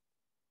slide.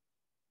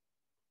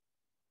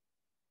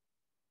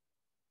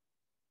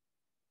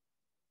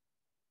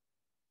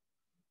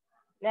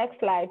 Next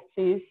slide,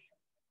 please.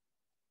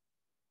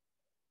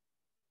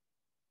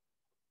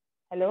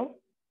 Hello?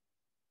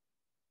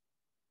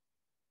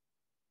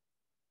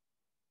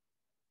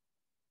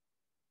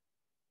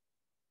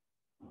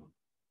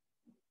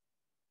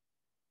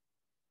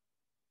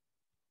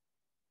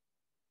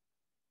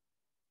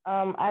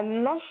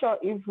 I'm not sure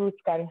if Ruth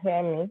can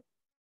hear me,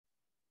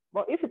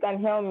 but if you can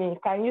hear me,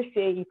 can you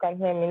say you can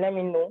hear me? Let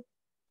me know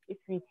if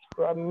it's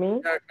from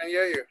me. Yeah, I can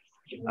hear you.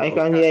 I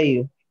can hear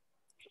you.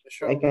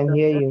 Sure. I can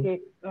hear you.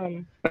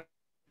 Okay.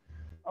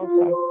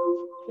 Awesome.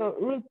 So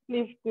Ruth,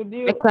 please, could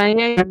you? I can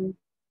hear you.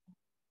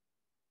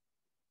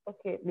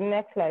 Okay, the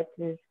next slide,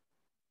 please.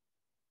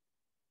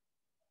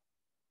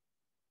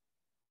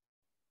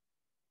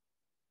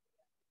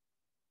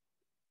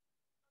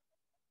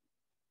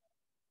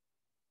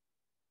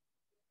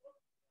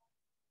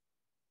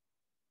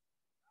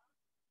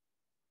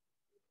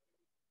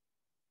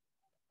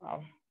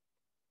 Wow.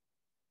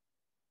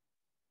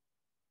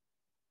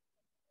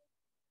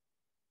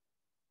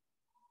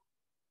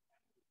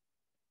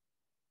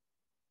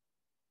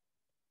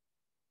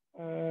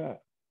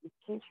 It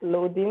keeps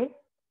loading.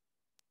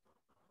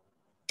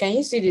 Can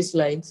you see the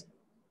slides?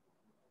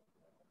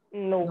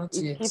 No, Not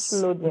it yet. keeps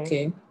loading.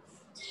 Okay.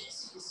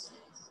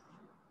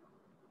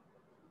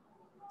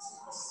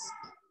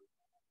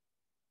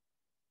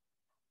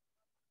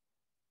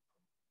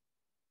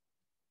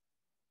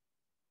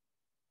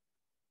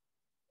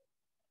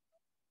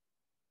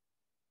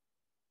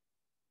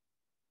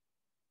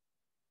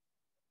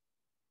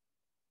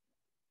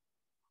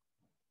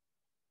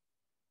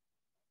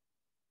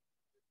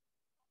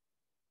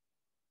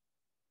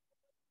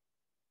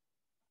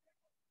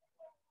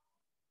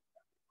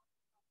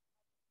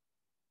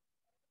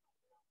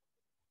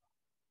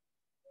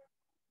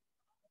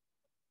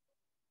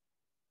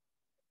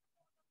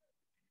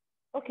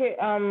 Okay,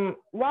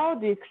 while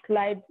the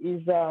slide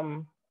is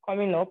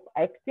coming up,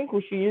 I think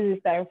we should use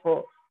this time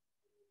for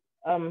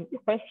the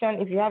question.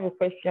 If you have a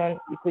question,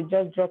 you could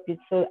just drop it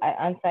so I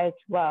answer it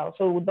well.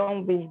 So we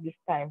don't waste this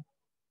time.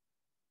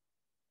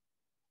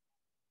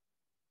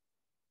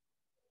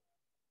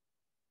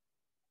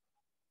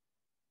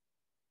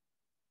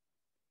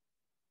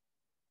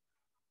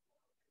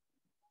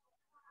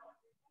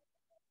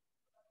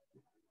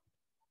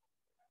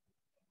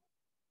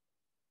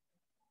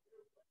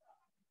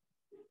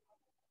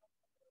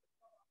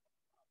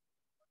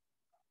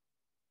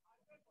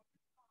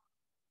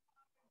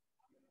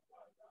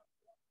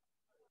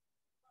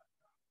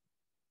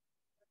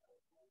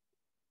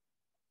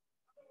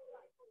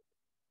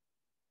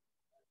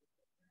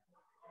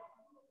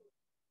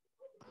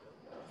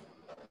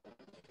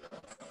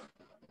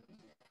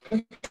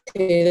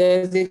 Okay,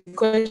 there's a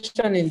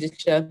question in the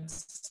chat.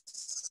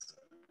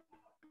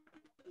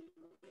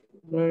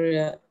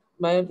 Gloria,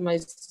 my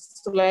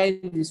slide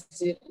is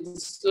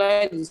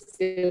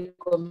still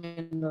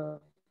coming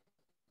up.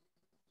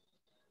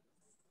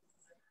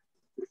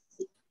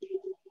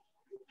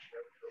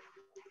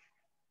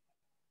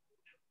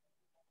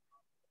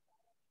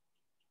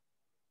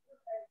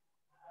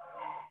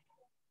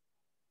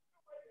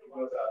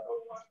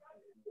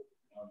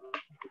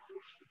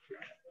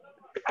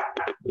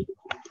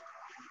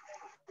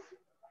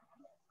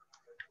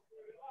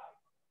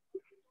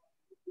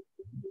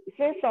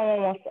 Since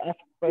someone wants to ask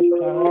a question,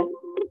 right?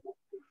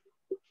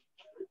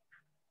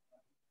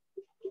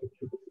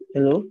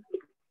 Hello?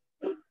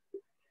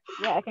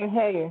 Yeah, I can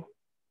hear you.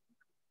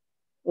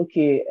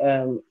 Okay,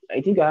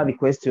 I think I have a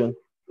question.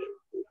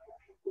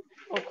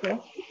 Okay.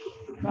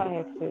 Go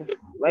ahead, please.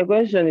 My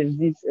question is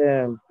this,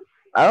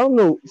 I don't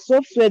know,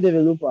 software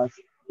developers,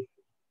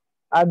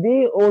 are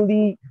they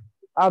only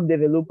app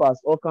developers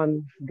or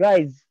can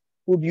guys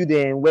who build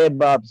web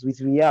apps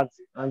with React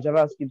and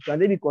JavaScript, can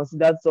they be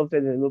considered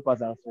software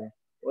developers as well?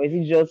 Or is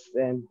it just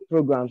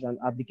programs and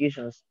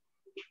applications?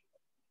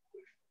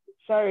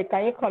 Sorry,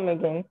 can you come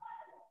again?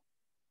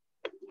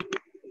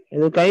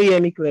 Hello, can you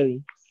hear me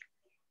clearly?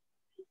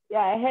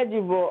 Yeah, I heard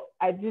you, but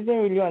I didn't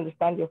really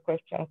understand your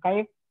question. Can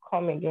you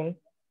come again?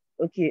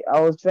 Okay, I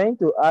was trying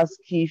to ask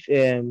if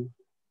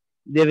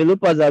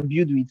developers that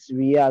build with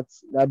React,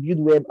 that build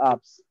web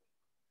apps,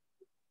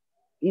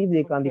 if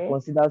they can be Okay.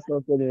 considered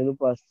software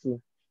developers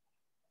too.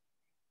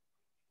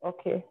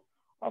 Okay.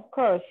 Of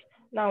course.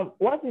 Now,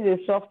 what is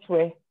a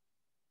software?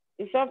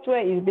 A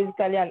software is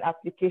basically an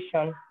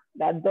application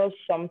that does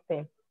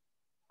something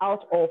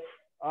out of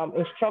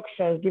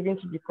instructions given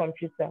to the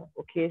computer.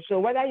 Okay. So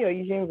whether you're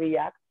using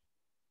React,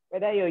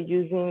 whether you're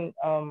using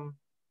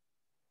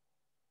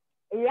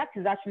React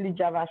is actually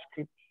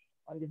JavaScript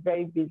on the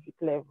very basic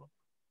level.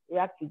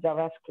 React is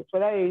JavaScript.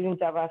 Whether you're using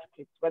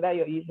JavaScript, whether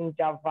you're using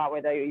Java,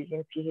 whether you're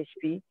using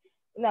PHP,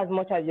 in as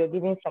much as you're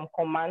giving some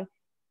commands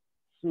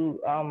to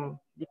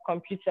the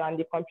computer, and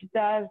the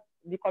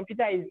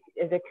computer is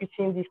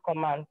executing these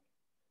commands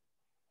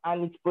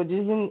and it's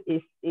producing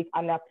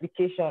an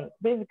application.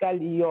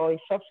 Basically, you're a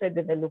software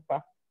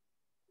developer.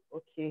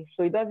 Okay,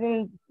 so it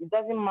doesn't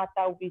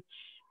matter which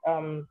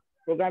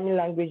programming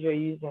language you're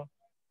using,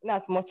 in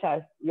as much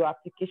as your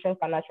application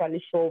can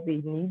actually solve a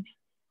need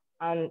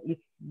and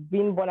it's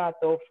being born out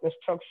of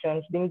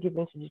instructions being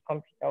given to the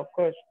computer. Of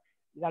course,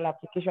 it's an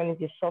application,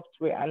 is a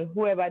software, and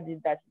whoever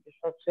did that is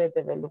a software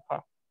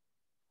developer.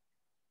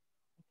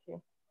 Okay.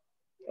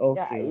 Yeah,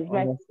 Okay, it's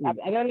like understood.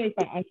 I don't know if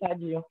I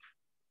answered you.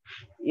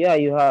 Yeah,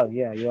 you have.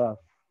 Yeah, you have.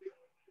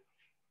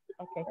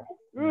 Okay.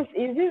 Ruth,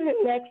 is this the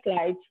next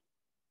slide?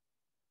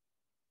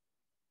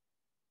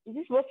 Is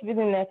this supposed to be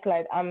the next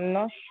slide? I'm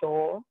not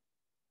sure.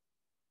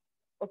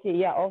 Okay,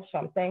 yeah,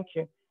 awesome. Thank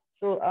you.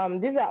 So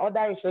these are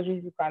other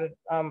resources you can,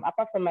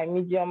 apart from my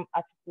Medium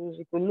articles,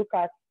 you could look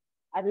at.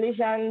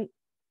 Atlassian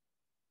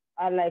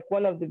are like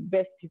one of the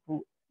best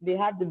people. They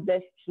have the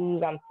best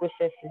tools and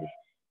processes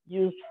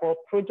used for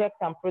project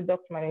and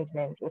product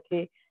management.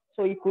 Okay,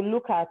 so you could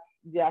look at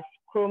their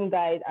Scrum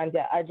guide and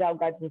their Agile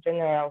guide in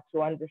general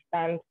to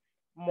understand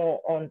more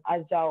on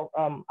Agile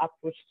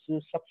approach to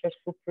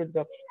successful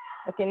products.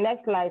 Okay,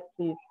 next slide,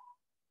 please.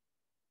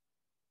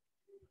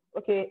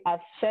 Okay, I've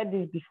shared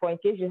this before. In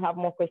case you have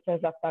more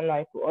questions after now,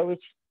 you could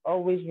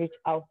always reach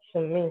out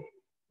to me.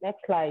 Next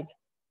slide.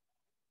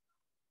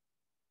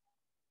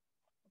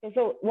 Okay,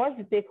 so what's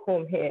the take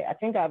home here? I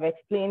think I've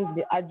explained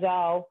the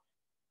agile,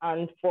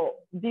 and for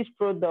this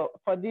product,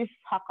 for this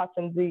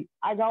hackathon, the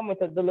agile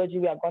methodology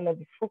we are going to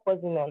be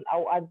focusing on, I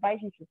will advise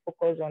you to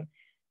focus on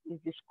is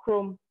the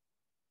Scrum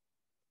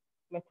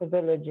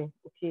methodology.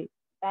 Okay,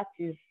 that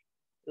is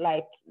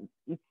like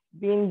it's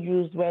being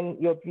used when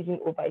you're building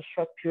over a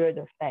short period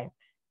of time,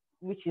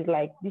 which is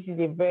like this is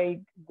a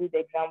very good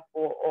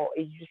example or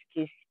a use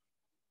case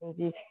in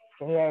this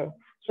scenario.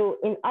 So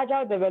in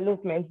agile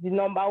development, the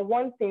number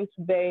one thing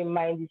to bear in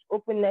mind is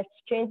openness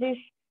to changes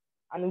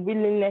and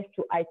willingness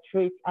to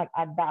iterate and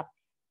adapt,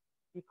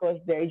 because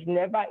there is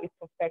never a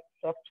perfect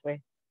software.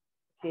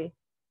 Okay.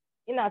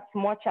 In as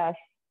much as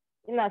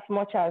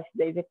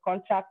there is a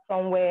contract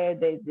somewhere,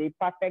 there is a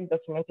perfect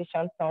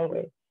documentation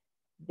somewhere,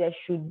 there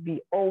should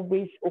be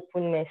always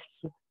openness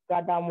to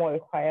gather more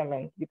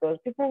requirements, because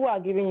people who are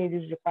giving you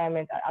these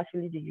requirements are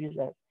actually the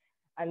users,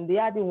 and they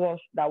are the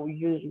ones that will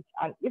use it.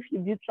 And if you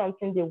did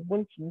something they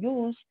won't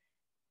use,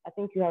 I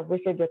think you have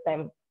wasted your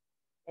time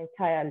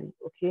entirely.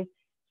 Okay.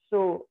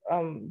 So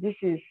this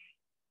is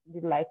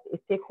like a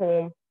take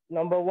home.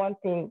 Number one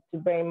thing to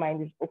bear in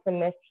mind is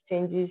openness to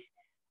changes,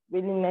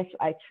 willingness to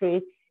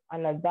iterate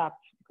and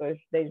adapt, because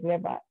there is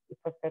never a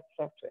perfect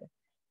software.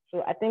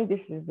 So I think this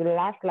is the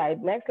last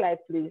slide. Next slide,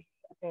 please.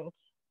 I think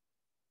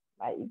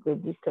it go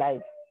this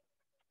slide.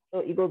 So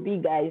it go be,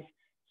 guys.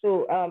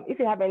 So if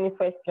you have any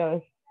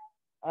questions,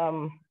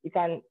 you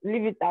can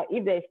leave it out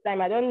if there's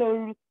time. I don't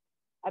know.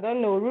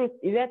 Ruth,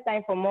 is there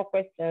time for more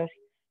questions?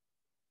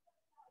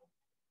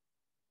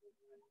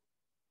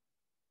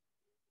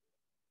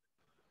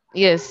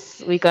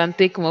 Yes, we can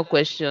take more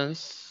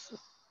questions.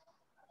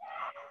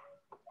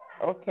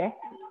 Okay.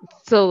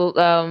 So,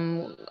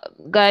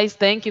 guys,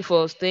 thank you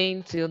for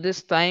staying till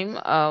this time.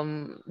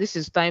 This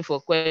is time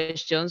for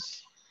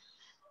questions.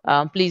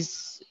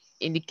 Please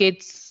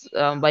indicate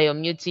by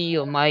unmuting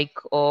your mic,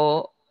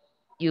 or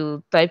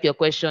you type your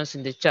questions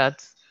in the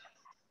chat.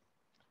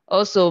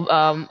 Also,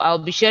 I'll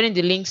be sharing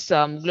the links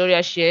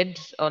Gloria shared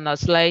on our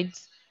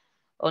slides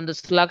on the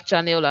Slack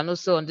channel and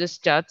also on this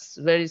chat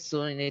very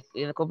soon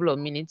in a couple of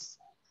minutes.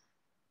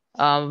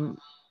 Um,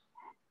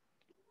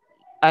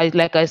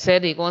 like I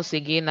said it once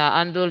again, our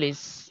handle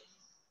is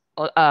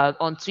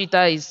on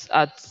Twitter is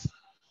at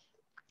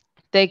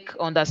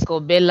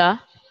tech_Bella.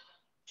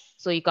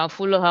 So you can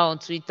follow her on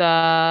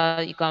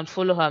Twitter. You can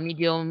follow her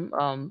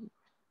Medium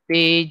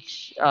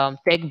page,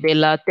 Tech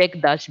Bella,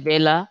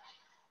 Tech-Bella.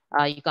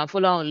 You can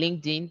follow her on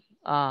LinkedIn,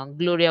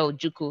 Gloria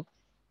Ojukwu.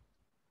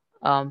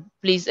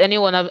 Please,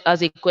 anyone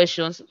has a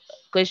question,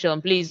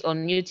 please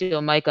unmute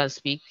your mic and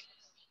speak.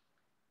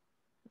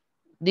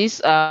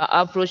 This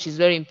approach is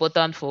very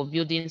important for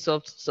building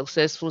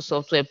successful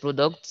software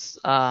products.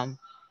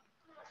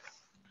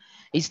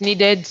 It's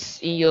needed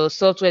in your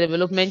software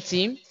development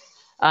team,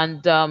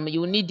 and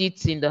you need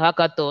it in the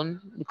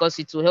hackathon because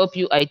it will help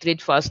you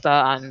iterate faster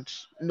and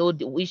know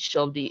which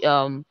of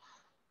the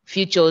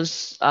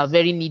features are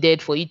very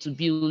needed for you to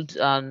build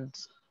and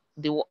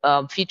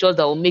the features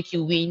that will make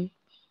you win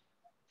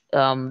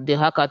the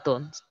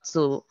hackathon.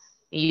 So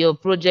in your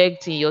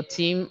project, in your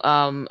team,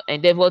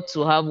 endeavor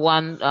to have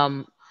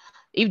one.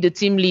 If the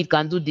team lead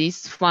can do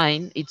this,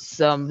 fine. It's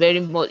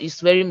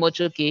very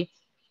much okay.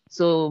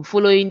 So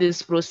following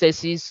these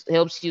processes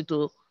helps you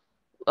to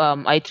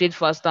iterate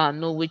faster and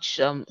know which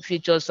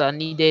features are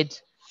needed,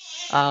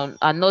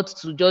 and not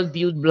to just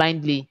build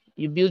blindly.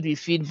 You build with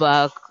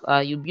feedback.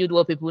 You build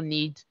what people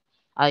need.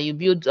 You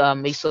build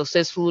a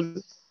successful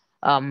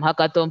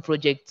hackathon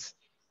project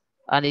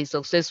and a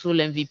successful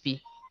MVP.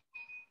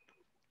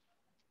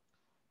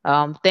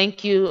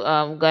 Thank you,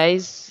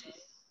 guys.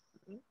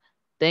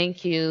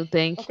 Thank you,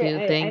 thank Okay, you,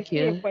 I thank see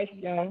a you.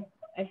 question.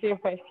 I see a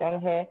question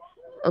here.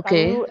 Can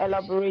Okay. you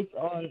elaborate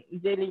on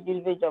daily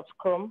usage of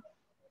Scrum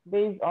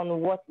based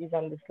on what is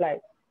on the slide?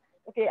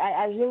 Okay,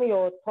 I assume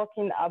you're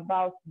talking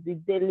about the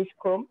daily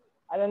Scrum.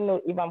 I don't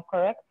know if I'm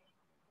correct.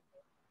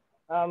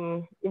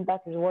 If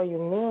that is what you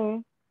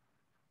mean,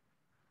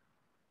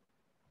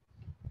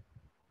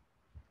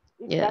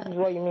 if Yeah. that is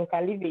what you mean,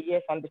 can leave a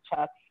yes on the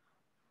chat.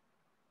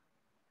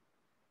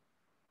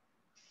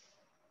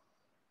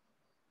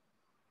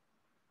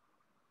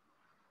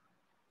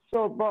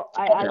 So, but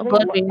I assume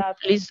what Godwin, that.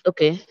 please.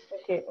 Okay.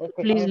 Okay,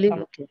 okay, Please leave.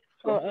 awesome. Okay.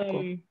 So, Cool.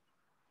 Cool.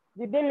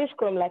 the daily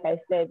Scrum, like I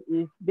said,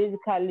 is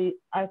basically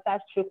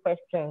answers two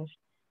questions.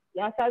 It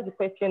answers the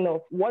question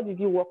of what did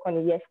you work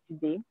on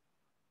yesterday?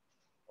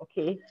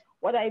 Okay,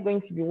 what are you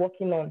going to be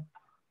working on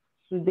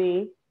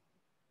today?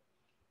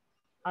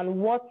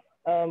 And what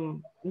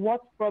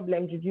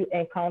problem did you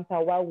encounter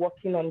while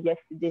working on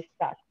yesterday's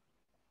task?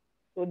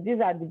 So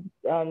these are the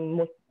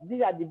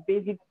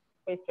basic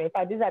questions. In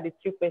fact, these are the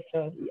two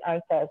questions he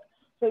answers.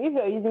 So if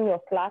you're using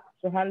your Slack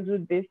to handle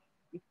this,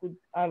 you could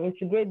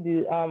integrate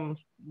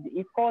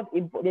it's called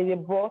there's a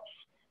bot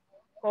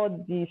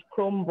called the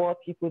Scrum bot.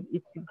 You could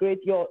integrate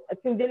your, I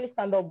think, daily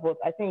stand-up bot.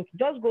 I think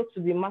just go to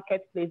the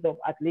marketplace of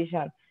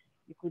Atlassian.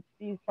 You could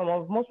see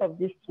most of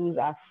these tools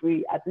are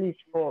free, at least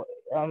for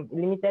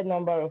limited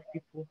number of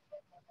people.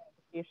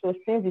 Okay, so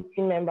since the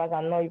team members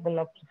are not even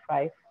up to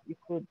five, you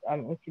could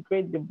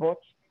integrate the bot.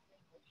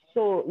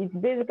 So it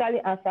basically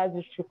answers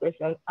these two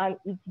questions, and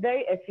it's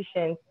very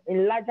efficient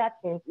in larger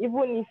teams.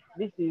 Even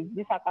if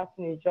this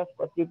hackathon is just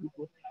for three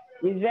people,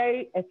 it's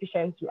very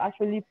efficient to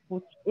actually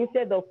put,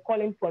 instead of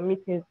calling for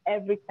meetings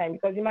every time,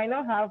 because you might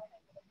not have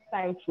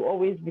time to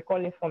always be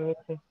calling for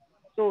meetings.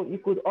 So you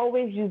could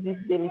always use this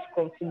daily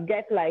scrum to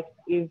get like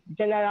a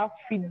general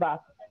feedback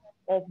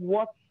of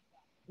what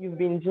you've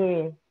been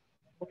doing,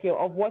 okay,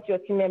 of what your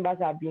team members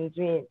have been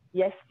doing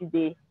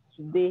yesterday,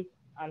 today,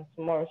 and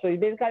tomorrow. So you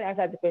basically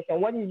answer the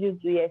question, what did you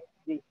do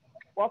yesterday?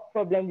 What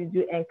problem did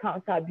you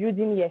encounter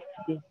building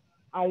yesterday?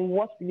 And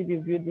what will you be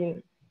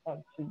building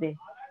on today?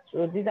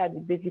 So these are the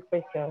basic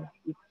questions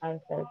it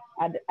answers.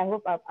 I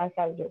hope I've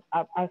answered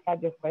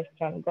your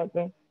question,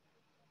 Godwin.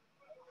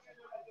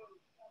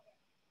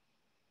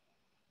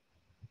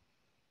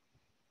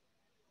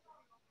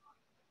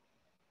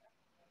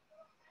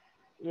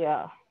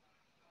 Yeah,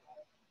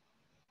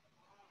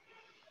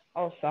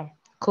 awesome.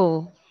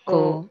 Cool.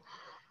 So Cool.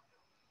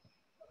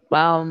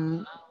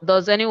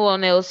 Does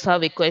anyone else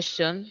have a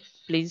question?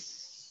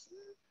 Please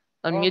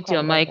unmute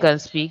your welcome, mic Godwin.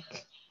 and speak.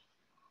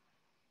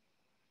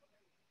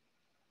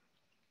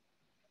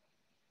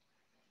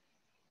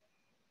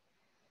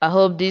 I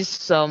hope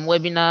this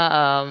webinar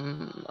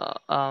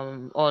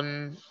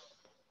on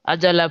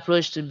agile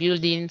approach to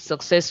building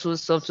successful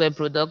software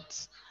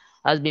products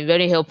has been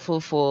very helpful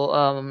for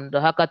the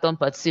hackathon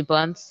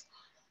participants.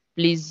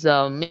 Please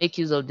make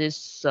use of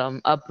this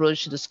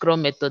approach, the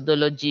Scrum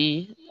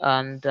methodology.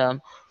 And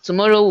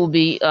tomorrow we'll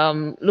be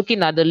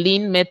looking at the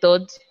lean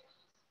method.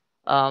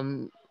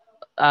 Um,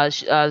 as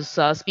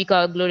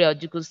Speaker Gloria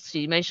Ojukwu,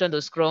 she mentioned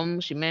the Scrum,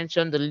 she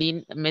mentioned the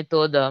lean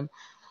method,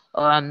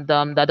 and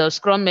that the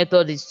Scrum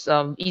method is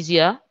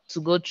easier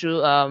to go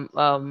through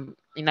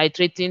in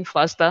iterating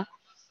faster.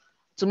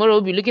 Tomorrow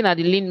we'll be looking at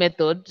the lean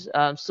method.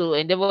 So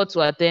endeavor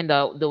to attend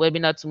the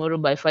webinar tomorrow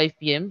by 5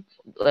 p.m.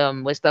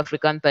 West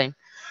African time.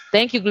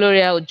 Thank you,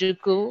 Gloria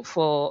Ojukwu,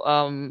 for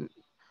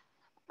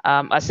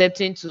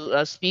accepting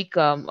to speak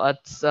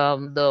at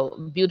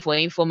the Build for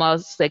Informal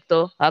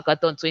Sector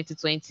Hackathon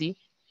 2020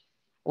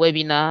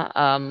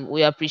 webinar.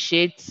 We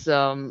appreciate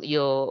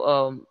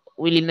your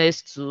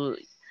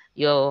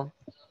your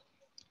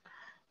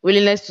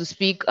willingness to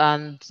speak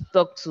and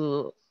talk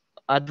to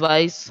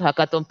advise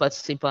hackathon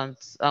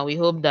participants. And we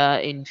hope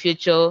that in the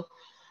future,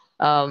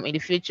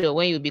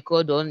 when you be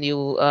called on,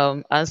 you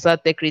answer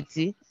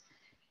Techrity.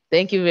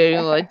 Thank you very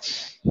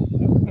much.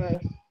 Of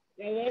course.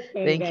 You're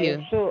welcome, Thank guys.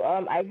 you. So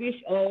I wish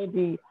all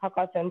the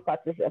hackathon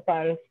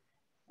participants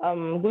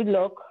good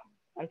luck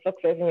and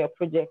success in your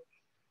project.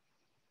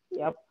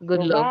 Yep. Good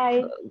So luck.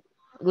 bye.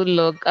 Good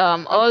luck.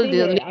 I'm still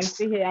here. I'm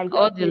still here. I'm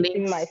All just the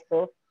muting links.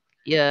 myself.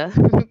 Yeah.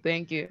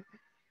 Thank you.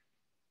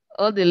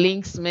 All the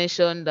links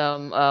mentioned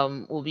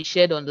will be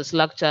shared on the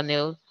Slack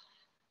channel,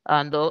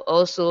 and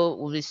also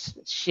will be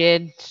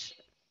shared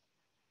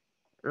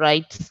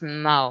right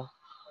now.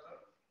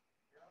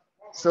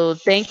 So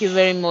thank you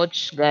very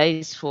much,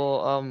 guys,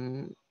 for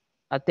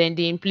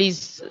attending.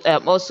 Please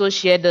also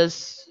share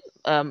this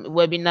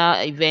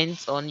webinar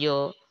events on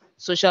your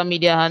social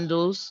media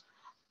handles,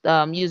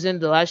 using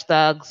the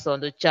hashtags on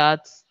the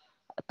chat,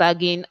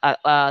 tagging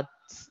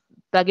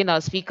tagging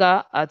our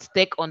speaker at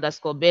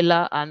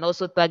tech_Bella, and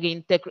also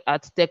tagging tech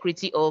at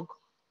Techrity.org.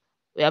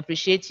 We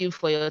appreciate you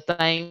for your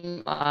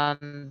time,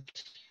 and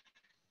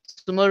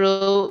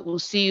tomorrow we'll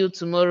see you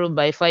tomorrow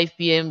by 5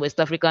 p.m. West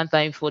African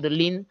time for the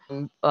lean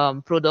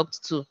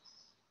product too.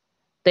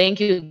 Thank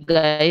you,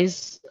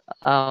 guys.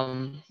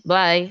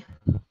 Bye.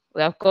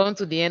 We have come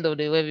to the end of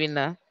the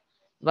webinar.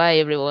 Bye,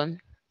 everyone.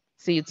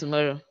 See you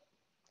tomorrow.